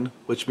open,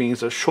 which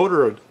means the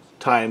shorter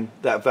time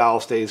that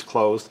valve stays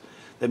closed,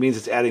 that means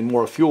it's adding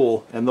more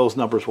fuel, and those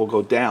numbers will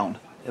go down.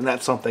 And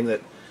that's something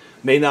that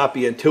may not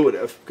be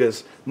intuitive,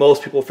 because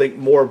most people think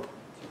more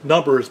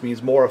numbers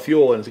means more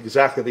fuel, and it's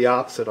exactly the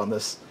opposite on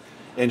this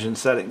engine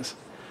settings.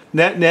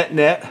 Net,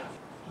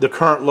 the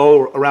current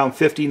low around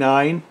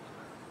 59.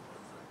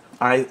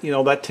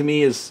 That to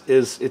me is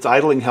it's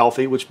idling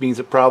healthy, which means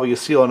it probably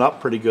is sealing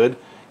up pretty good.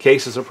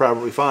 Cases are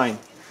probably fine.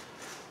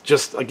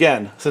 Just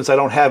again, since I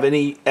don't have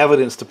any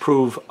evidence to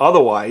prove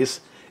otherwise,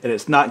 and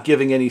it's not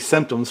giving any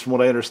symptoms from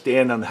what I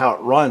understand on how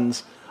it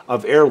runs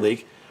of air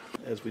leak,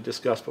 as we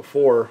discussed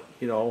before,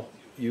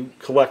 you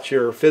collect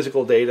your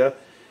physical data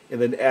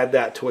and then add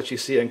that to what you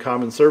see in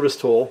Common Service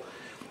Tool.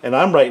 And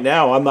I'm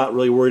not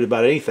really worried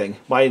about anything.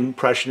 My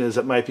impression is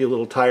it might be a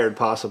little tired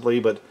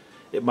possibly, but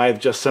it might have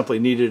just simply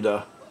needed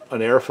an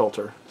air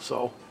filter.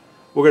 So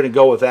we're going to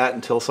go with that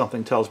until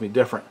something tells me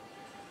different.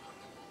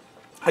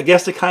 I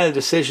guess the kind of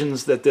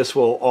decisions that this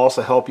will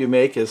also help you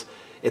make is,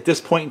 at this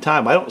point in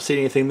time, I don't see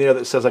anything there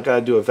that says I got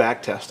to do a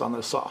vac test on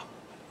this saw.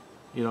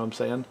 You know what I'm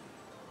saying?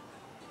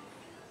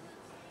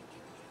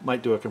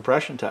 Might do a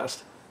compression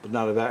test, but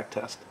not a vac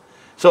test.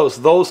 So it's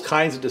those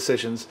kinds of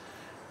decisions,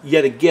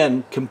 yet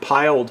again,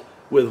 compiled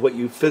with what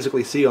you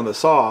physically see on the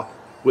saw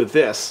with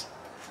this.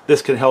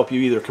 This can help you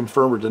either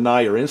confirm or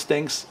deny your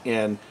instincts,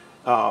 and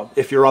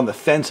if you're on the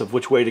fence of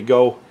which way to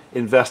go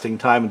investing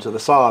time into the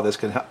saw, this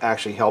can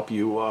actually help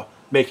you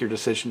make your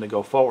decision to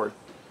go forward.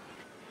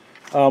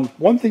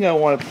 One thing I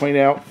want to point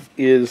out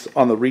is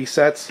on the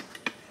resets,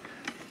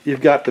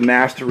 you've got the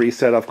master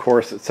reset, of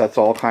course, it sets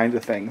all kinds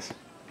of things.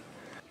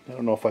 I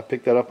don't know if I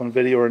picked that up on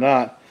video or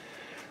not,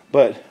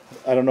 but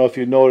I don't know if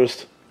you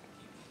noticed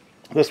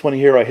this one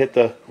here. I hit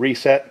the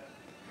reset,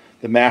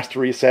 the master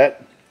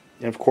reset,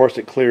 and of course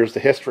it clears the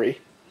history.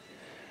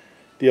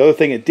 The other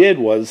thing it did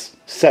was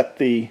set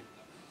the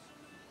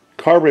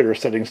carburetor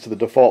settings to the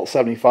default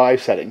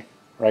 75 setting,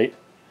 right?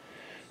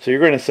 So you're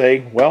going to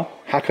say, well,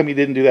 how come you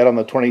didn't do that on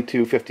the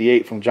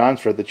 2258 from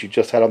Johnsford that you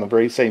just had on the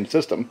very same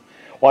system?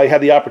 Well, you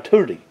had the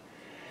opportunity.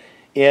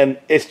 And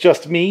it's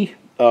just me.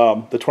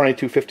 The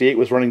 2258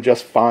 was running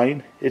just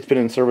fine. It's been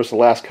in service the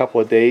last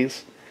couple of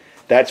days.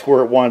 That's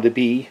where it wanted to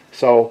be.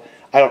 So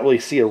I don't really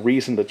see a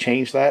reason to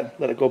change that.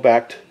 Let it go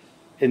back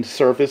into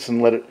service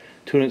and let it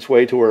tune its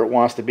way to where it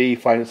wants to be.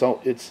 Find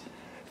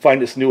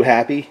its new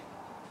happy.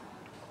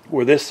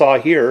 Where this saw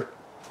here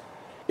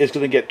is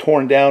going to get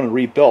torn down and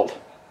rebuilt.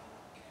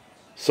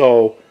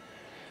 So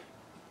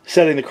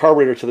setting the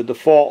carburetor to the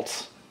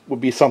defaults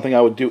would be something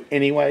I would do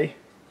anyway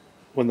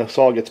when the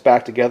saw gets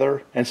back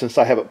together. And since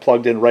I have it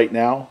plugged in right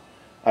now,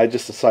 I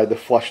just decided to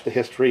flush the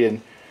history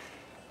and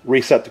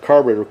reset the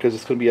carburetor, because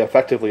it's going to be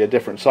effectively a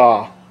different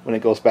saw when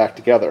it goes back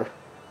together.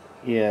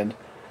 And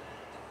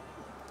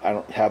I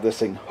don't have this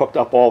thing hooked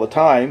up all the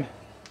time,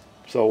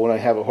 so when I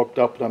have it hooked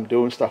up and I'm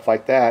doing stuff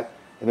like that,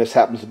 and this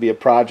happens to be a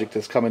project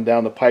that's coming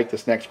down the pike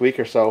this next week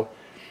or so,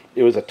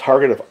 it was a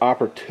target of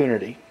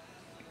opportunity.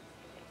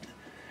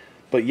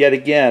 But yet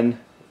again,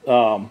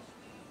 when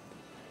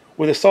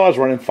the saw is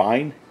running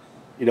fine,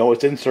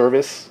 it's in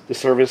service.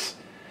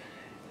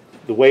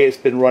 The way it's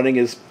been running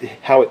is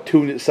how it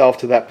tuned itself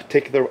to that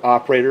particular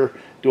operator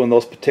doing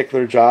those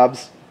particular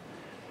jobs.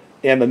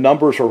 And the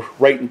numbers are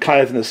right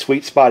kind of in the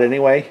sweet spot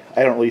anyway.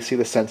 I don't really see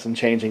the sense in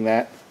changing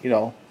that,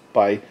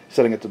 by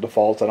setting it to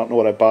defaults. I don't know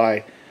what I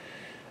buy.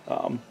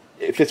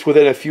 If it's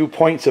within a few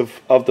points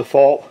of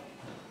default,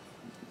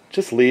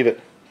 just leave it,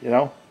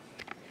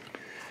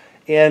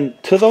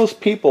 And to those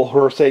people who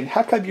are saying,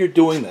 how come you're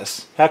doing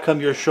this? How come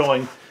you're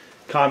showing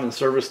Common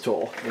Service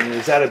Tool? And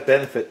is that a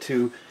benefit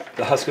to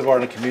the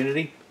Husqvarna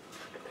community?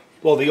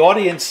 Well, the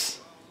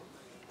audience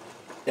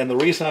and the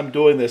reason I'm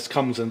doing this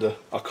comes into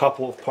a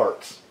couple of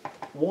parts.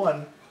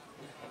 One,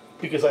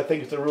 because I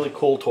think it's a really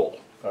cool tool,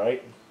 all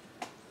right?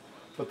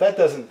 But that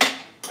doesn't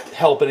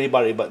help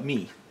anybody but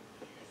me.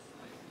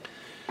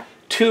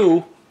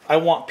 Two, I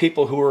want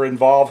people who are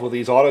involved with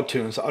these auto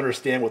tunes to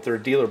understand what their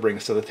dealer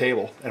brings to the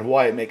table and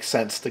why it makes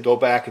sense to go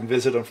back and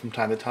visit them from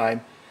time to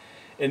time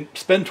and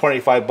spend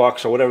 25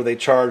 bucks or whatever they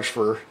charge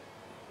for,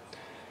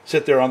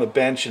 sit there on the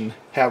bench and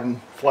have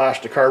them flash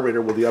the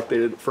carburetor with the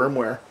updated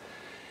firmware.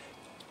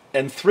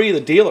 And three, the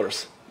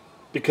dealers,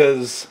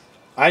 because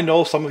I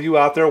know some of you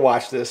out there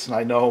watch this, and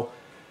I know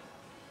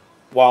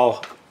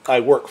while I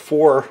work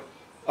for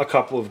a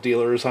couple of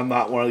dealers, I'm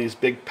not one of these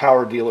big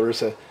power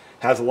dealers that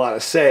has a lot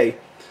of say.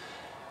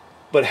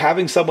 But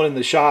having someone in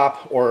the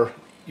shop or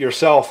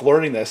yourself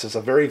learning this is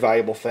a very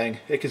valuable thing.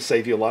 It can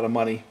save you a lot of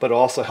money, but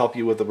also help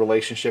you with the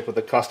relationship with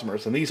the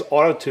customers. And these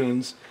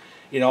Autotunes,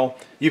 you know,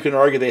 you can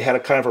argue they had a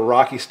kind of a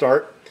rocky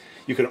start.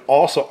 You can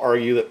also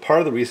argue that part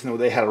of the reason that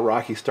they had a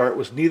rocky start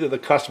was neither the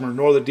customer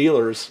nor the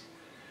dealers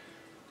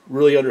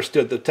really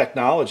understood the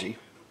technology.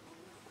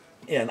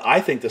 And I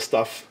think this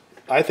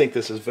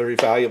is very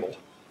valuable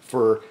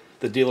for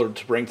the dealer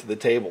to bring to the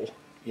table.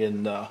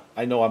 And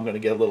I know I'm going to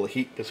get a little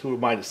heat because who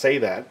am I to say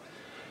that?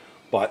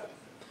 But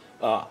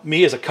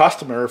me as a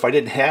customer, if I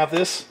didn't have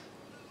this,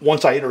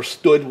 once I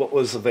understood what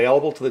was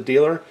available to the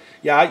dealer,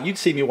 yeah, you'd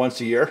see me once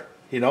a year.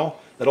 You know,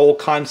 that old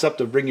concept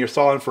of bring your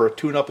saw in for a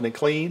tune-up and a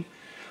clean.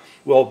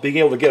 Well, being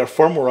able to get a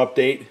firmware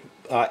update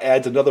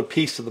adds another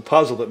piece to the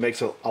puzzle that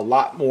makes it a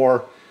lot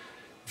more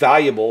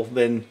valuable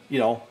than, you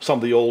know, some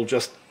of the old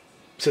just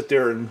sit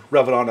there and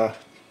rev it on a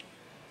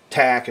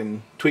tack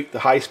and tweak the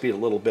high speed a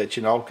little bit,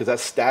 you know, because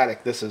that's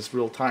static. This is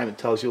real time. It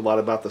tells you a lot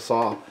about the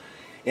saw.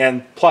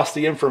 And plus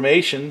the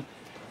information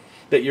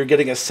that you're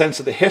getting a sense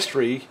of the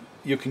history,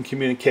 you can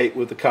communicate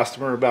with the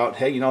customer about,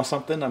 hey, you know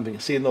something, I'm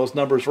seeing those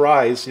numbers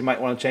rise, you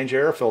might want to change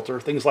your air filter,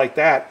 things like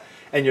that.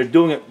 And you're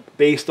doing it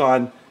based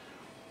on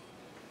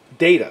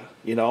data,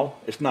 you know,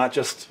 it's not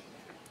just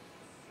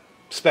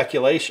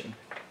speculation.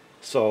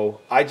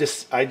 So I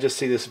just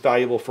see this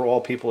valuable for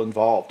all people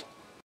involved.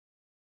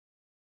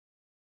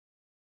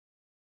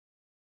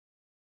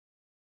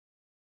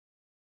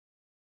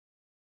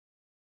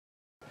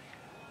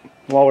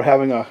 While we're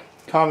having a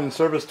common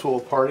service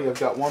tool party, I've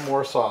got one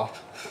more saw.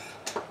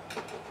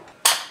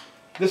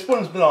 This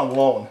one's been on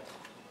loan.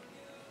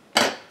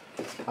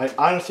 I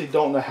honestly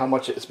don't know how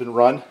much it's been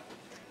run.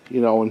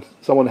 You know, when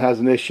someone has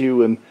an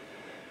issue and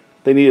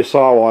they need a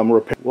saw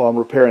while I'm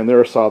repairing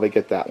their saw, they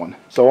get that one.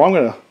 So I'm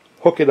going to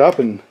hook it up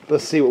and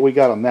let's see what we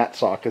got on that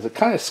saw, because it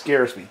kind of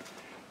scares me.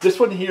 This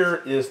one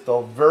here is the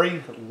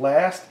very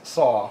last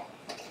saw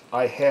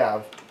I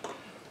have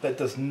that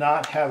does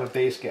not have a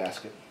base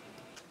gasket.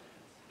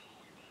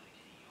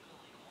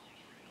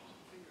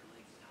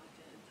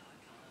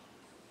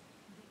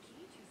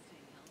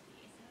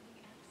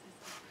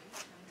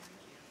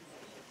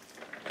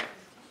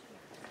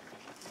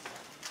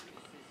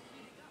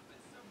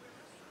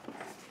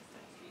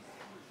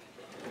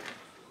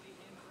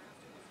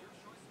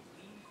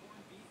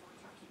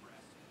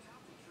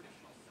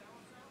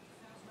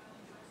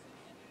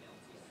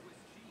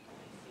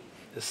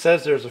 It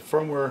says there's a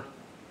firmware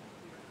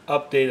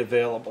update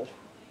available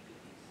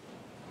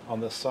on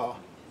this saw.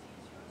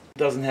 It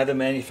doesn't have the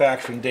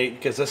manufacturing date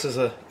because this is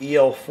a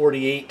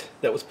EL48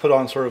 that was put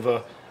on sort of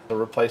a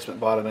replacement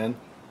bottom end.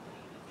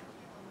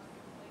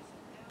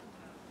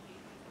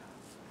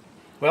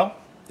 Well,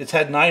 it's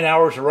had 9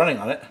 hours of running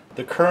on it.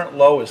 The current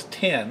low is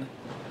 10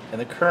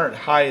 and the current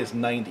high is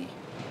 90.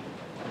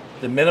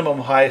 The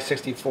minimum high is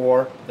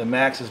 64, the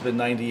max has been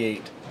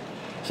 98.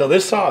 So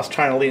this saw is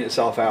trying to lean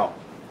itself out.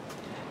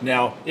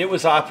 Now, it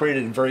was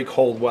operated in very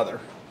cold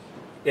weather.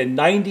 And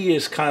 90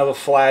 is kind of a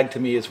flag to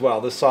me as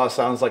well. This saw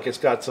sounds like it's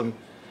got some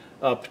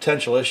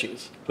potential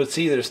issues. But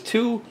see, there's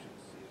two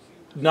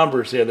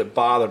numbers there that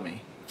bother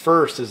me.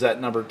 First is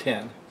that number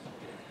 10.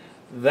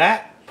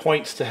 That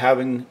points to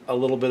having a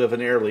little bit of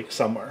an air leak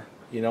somewhere.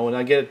 You know, when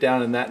I get it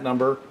down in that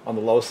number on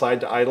the low side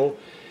to idle.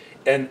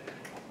 And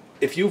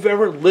if you've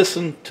ever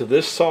listened to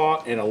this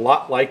saw and a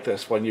lot like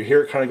this, when you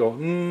hear it kind of go,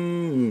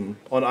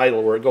 on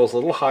idle, where it goes a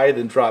little high,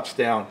 then drops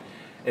down.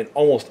 And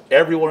almost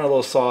every one of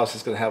those saws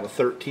is going to have a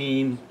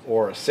 13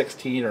 or a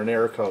 16 or an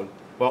error code.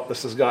 Well,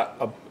 this has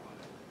got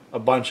a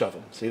bunch of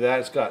them. See that?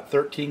 It's got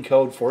 13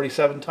 code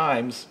 47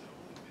 times.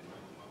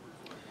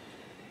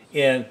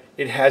 And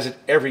it has it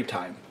every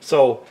time.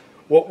 So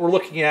what we're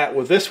looking at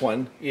with this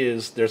one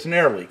is there's an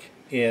air leak.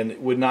 And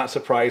it would not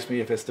surprise me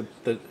if it's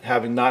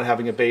not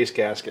having a base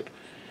gasket.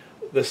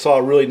 The saw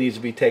really needs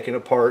to be taken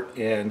apart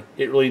and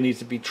it really needs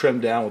to be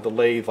trimmed down with the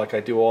lathe like I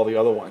do all the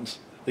other ones.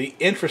 The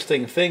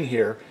interesting thing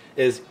here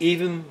is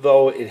even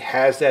though it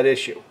has that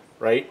issue,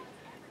 right?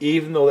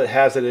 Even though it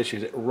has that issue,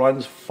 it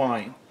runs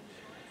fine.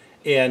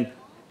 And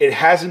it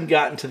hasn't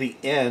gotten to the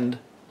end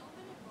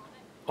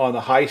on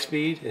the high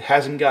speed. It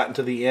hasn't gotten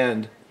to the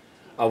end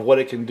of what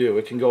it can do.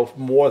 It can go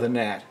more than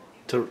that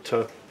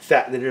to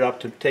fatten it up,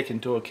 to take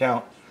into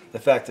account the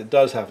fact that it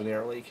does have an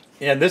air leak.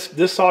 And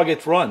this saw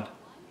gets run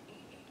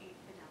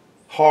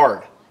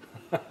hard.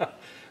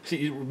 See,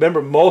 you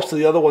remember most of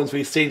the other ones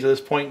we've seen to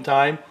this point in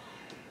time,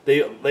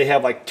 they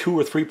have like 2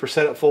 or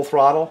 3% at full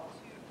throttle.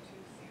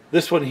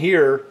 This one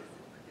here,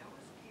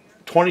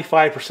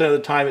 25% of the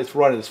time it's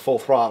running is full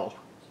throttle.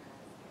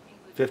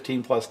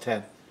 15 plus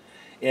 10.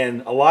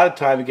 And a lot of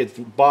time it gets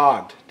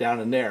bogged down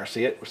in there.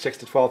 See it? 6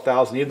 to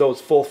 12,000, even though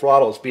it's full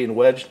throttle, it's being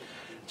wedged.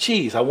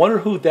 Geez, I wonder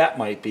who that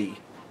might be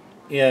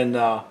in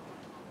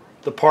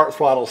the part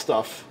throttle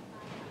stuff.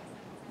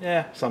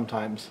 Yeah,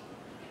 sometimes.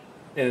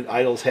 And it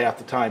idles half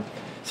the time.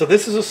 So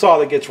this is a saw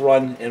that gets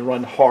run and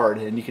run hard,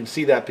 and you can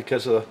see that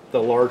because of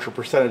the larger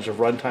percentage of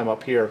runtime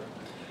up here.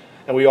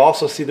 And we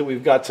also see that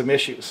we've got some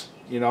issues,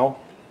 you know.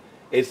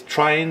 It's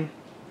trying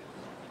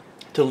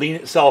to lean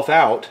itself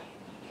out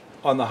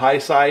on the high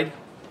side.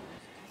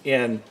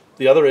 And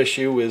the other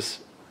issue is,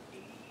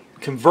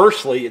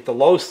 conversely, at the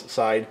low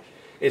side,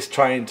 it's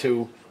trying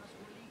to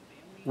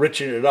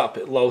richen it up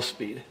at low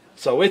speed.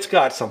 So it's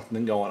got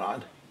something going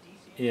on.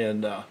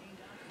 And,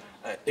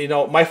 you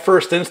know, my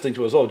first instinct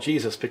was, oh,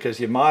 Jesus, because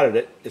you modded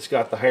it, it's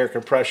got the higher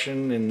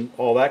compression and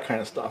all that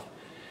kind of stuff.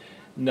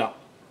 No.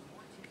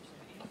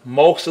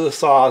 Most of the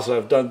saws that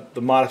I've done,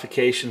 the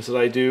modifications that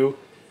I do,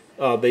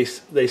 they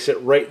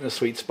sit right in the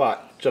sweet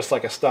spot, just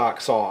like a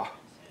stock saw.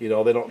 You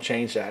know, they don't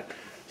change that.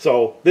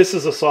 So this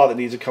is a saw that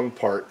needs to come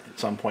apart at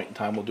some point in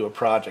time. We'll do a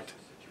project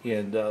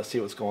and see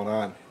what's going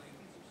on.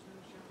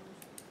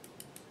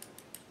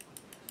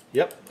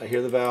 Yep, I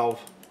hear the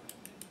valve.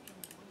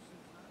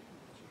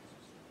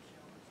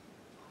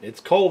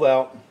 It's cold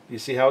out. You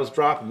see how it's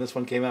dropping. This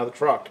one came out of the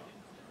truck.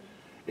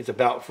 It's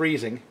about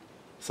freezing.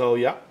 So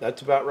yeah,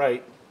 that's about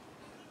right.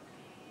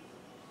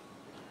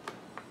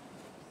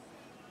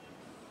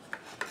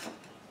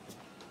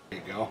 There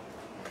you go.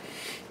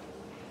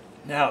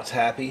 Now it's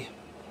happy.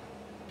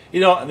 You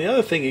know, and the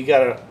other thing you got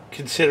to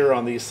consider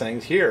on these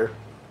things here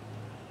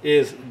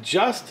is,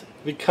 just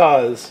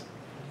because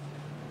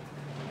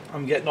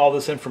I'm getting all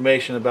this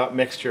information about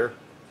mixture,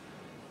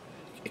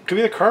 it could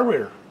be the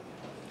carburetor.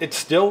 It's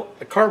still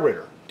a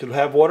carburetor to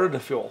have water in the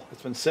fuel.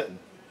 It's been sitting.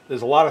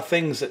 There's a lot of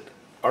things that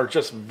are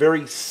just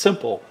very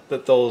simple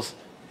that those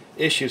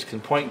issues can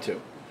point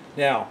to.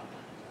 Now,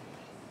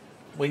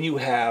 when you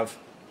have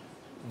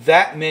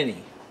that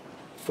many,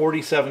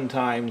 47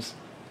 times,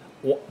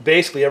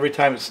 basically every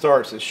time it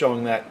starts it's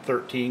showing that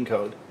 13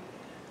 code,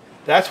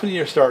 that's when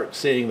you start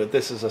seeing that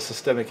this is a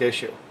systemic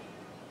issue.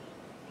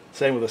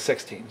 Same with the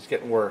 16, it's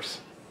getting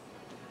worse.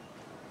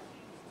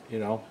 You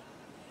know?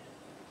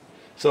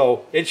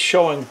 So it's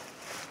showing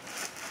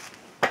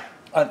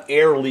an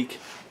air leak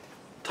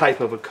type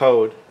of a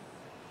code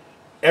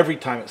every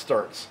time it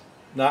starts.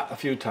 Not a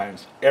few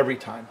times, every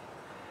time.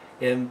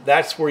 And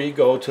that's where you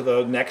go to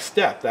the next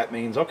step. That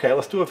means, okay,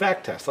 let's do a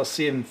vac test. Let's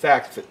see in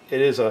fact if it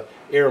is a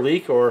air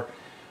leak, or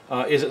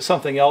is it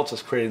something else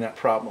that's creating that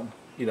problem,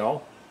 you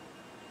know?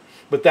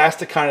 But that's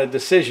the kind of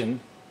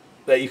decision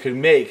that you can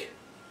make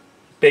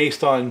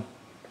based on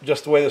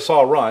just the way the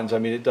saw runs. I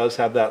mean, it does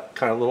have that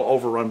kind of little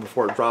overrun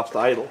before it drops to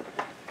idle.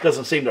 It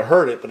doesn't seem to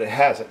hurt it, but it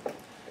has it.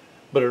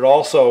 But it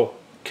also,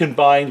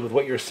 combined with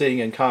what you're seeing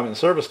in Common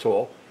Service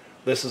Tool,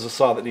 this is a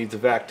saw that needs a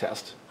vac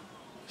test.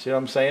 See what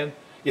I'm saying?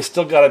 You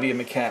still got to be a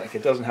mechanic.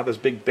 It doesn't have this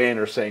big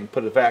banner saying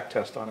put a vac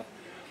test on it.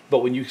 But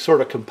when you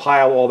sort of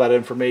compile all that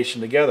information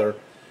together,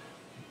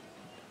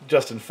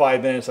 just in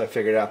 5 minutes I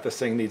figured out this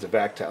thing needs a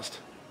vac test.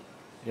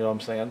 You know what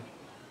I'm saying?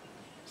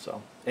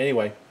 So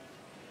anyway,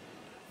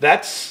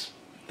 that's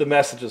the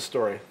message of the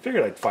story.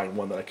 Figured I'd find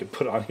one that I could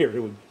put on here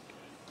that would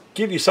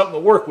give you something to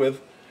work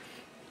with,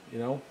 you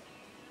know.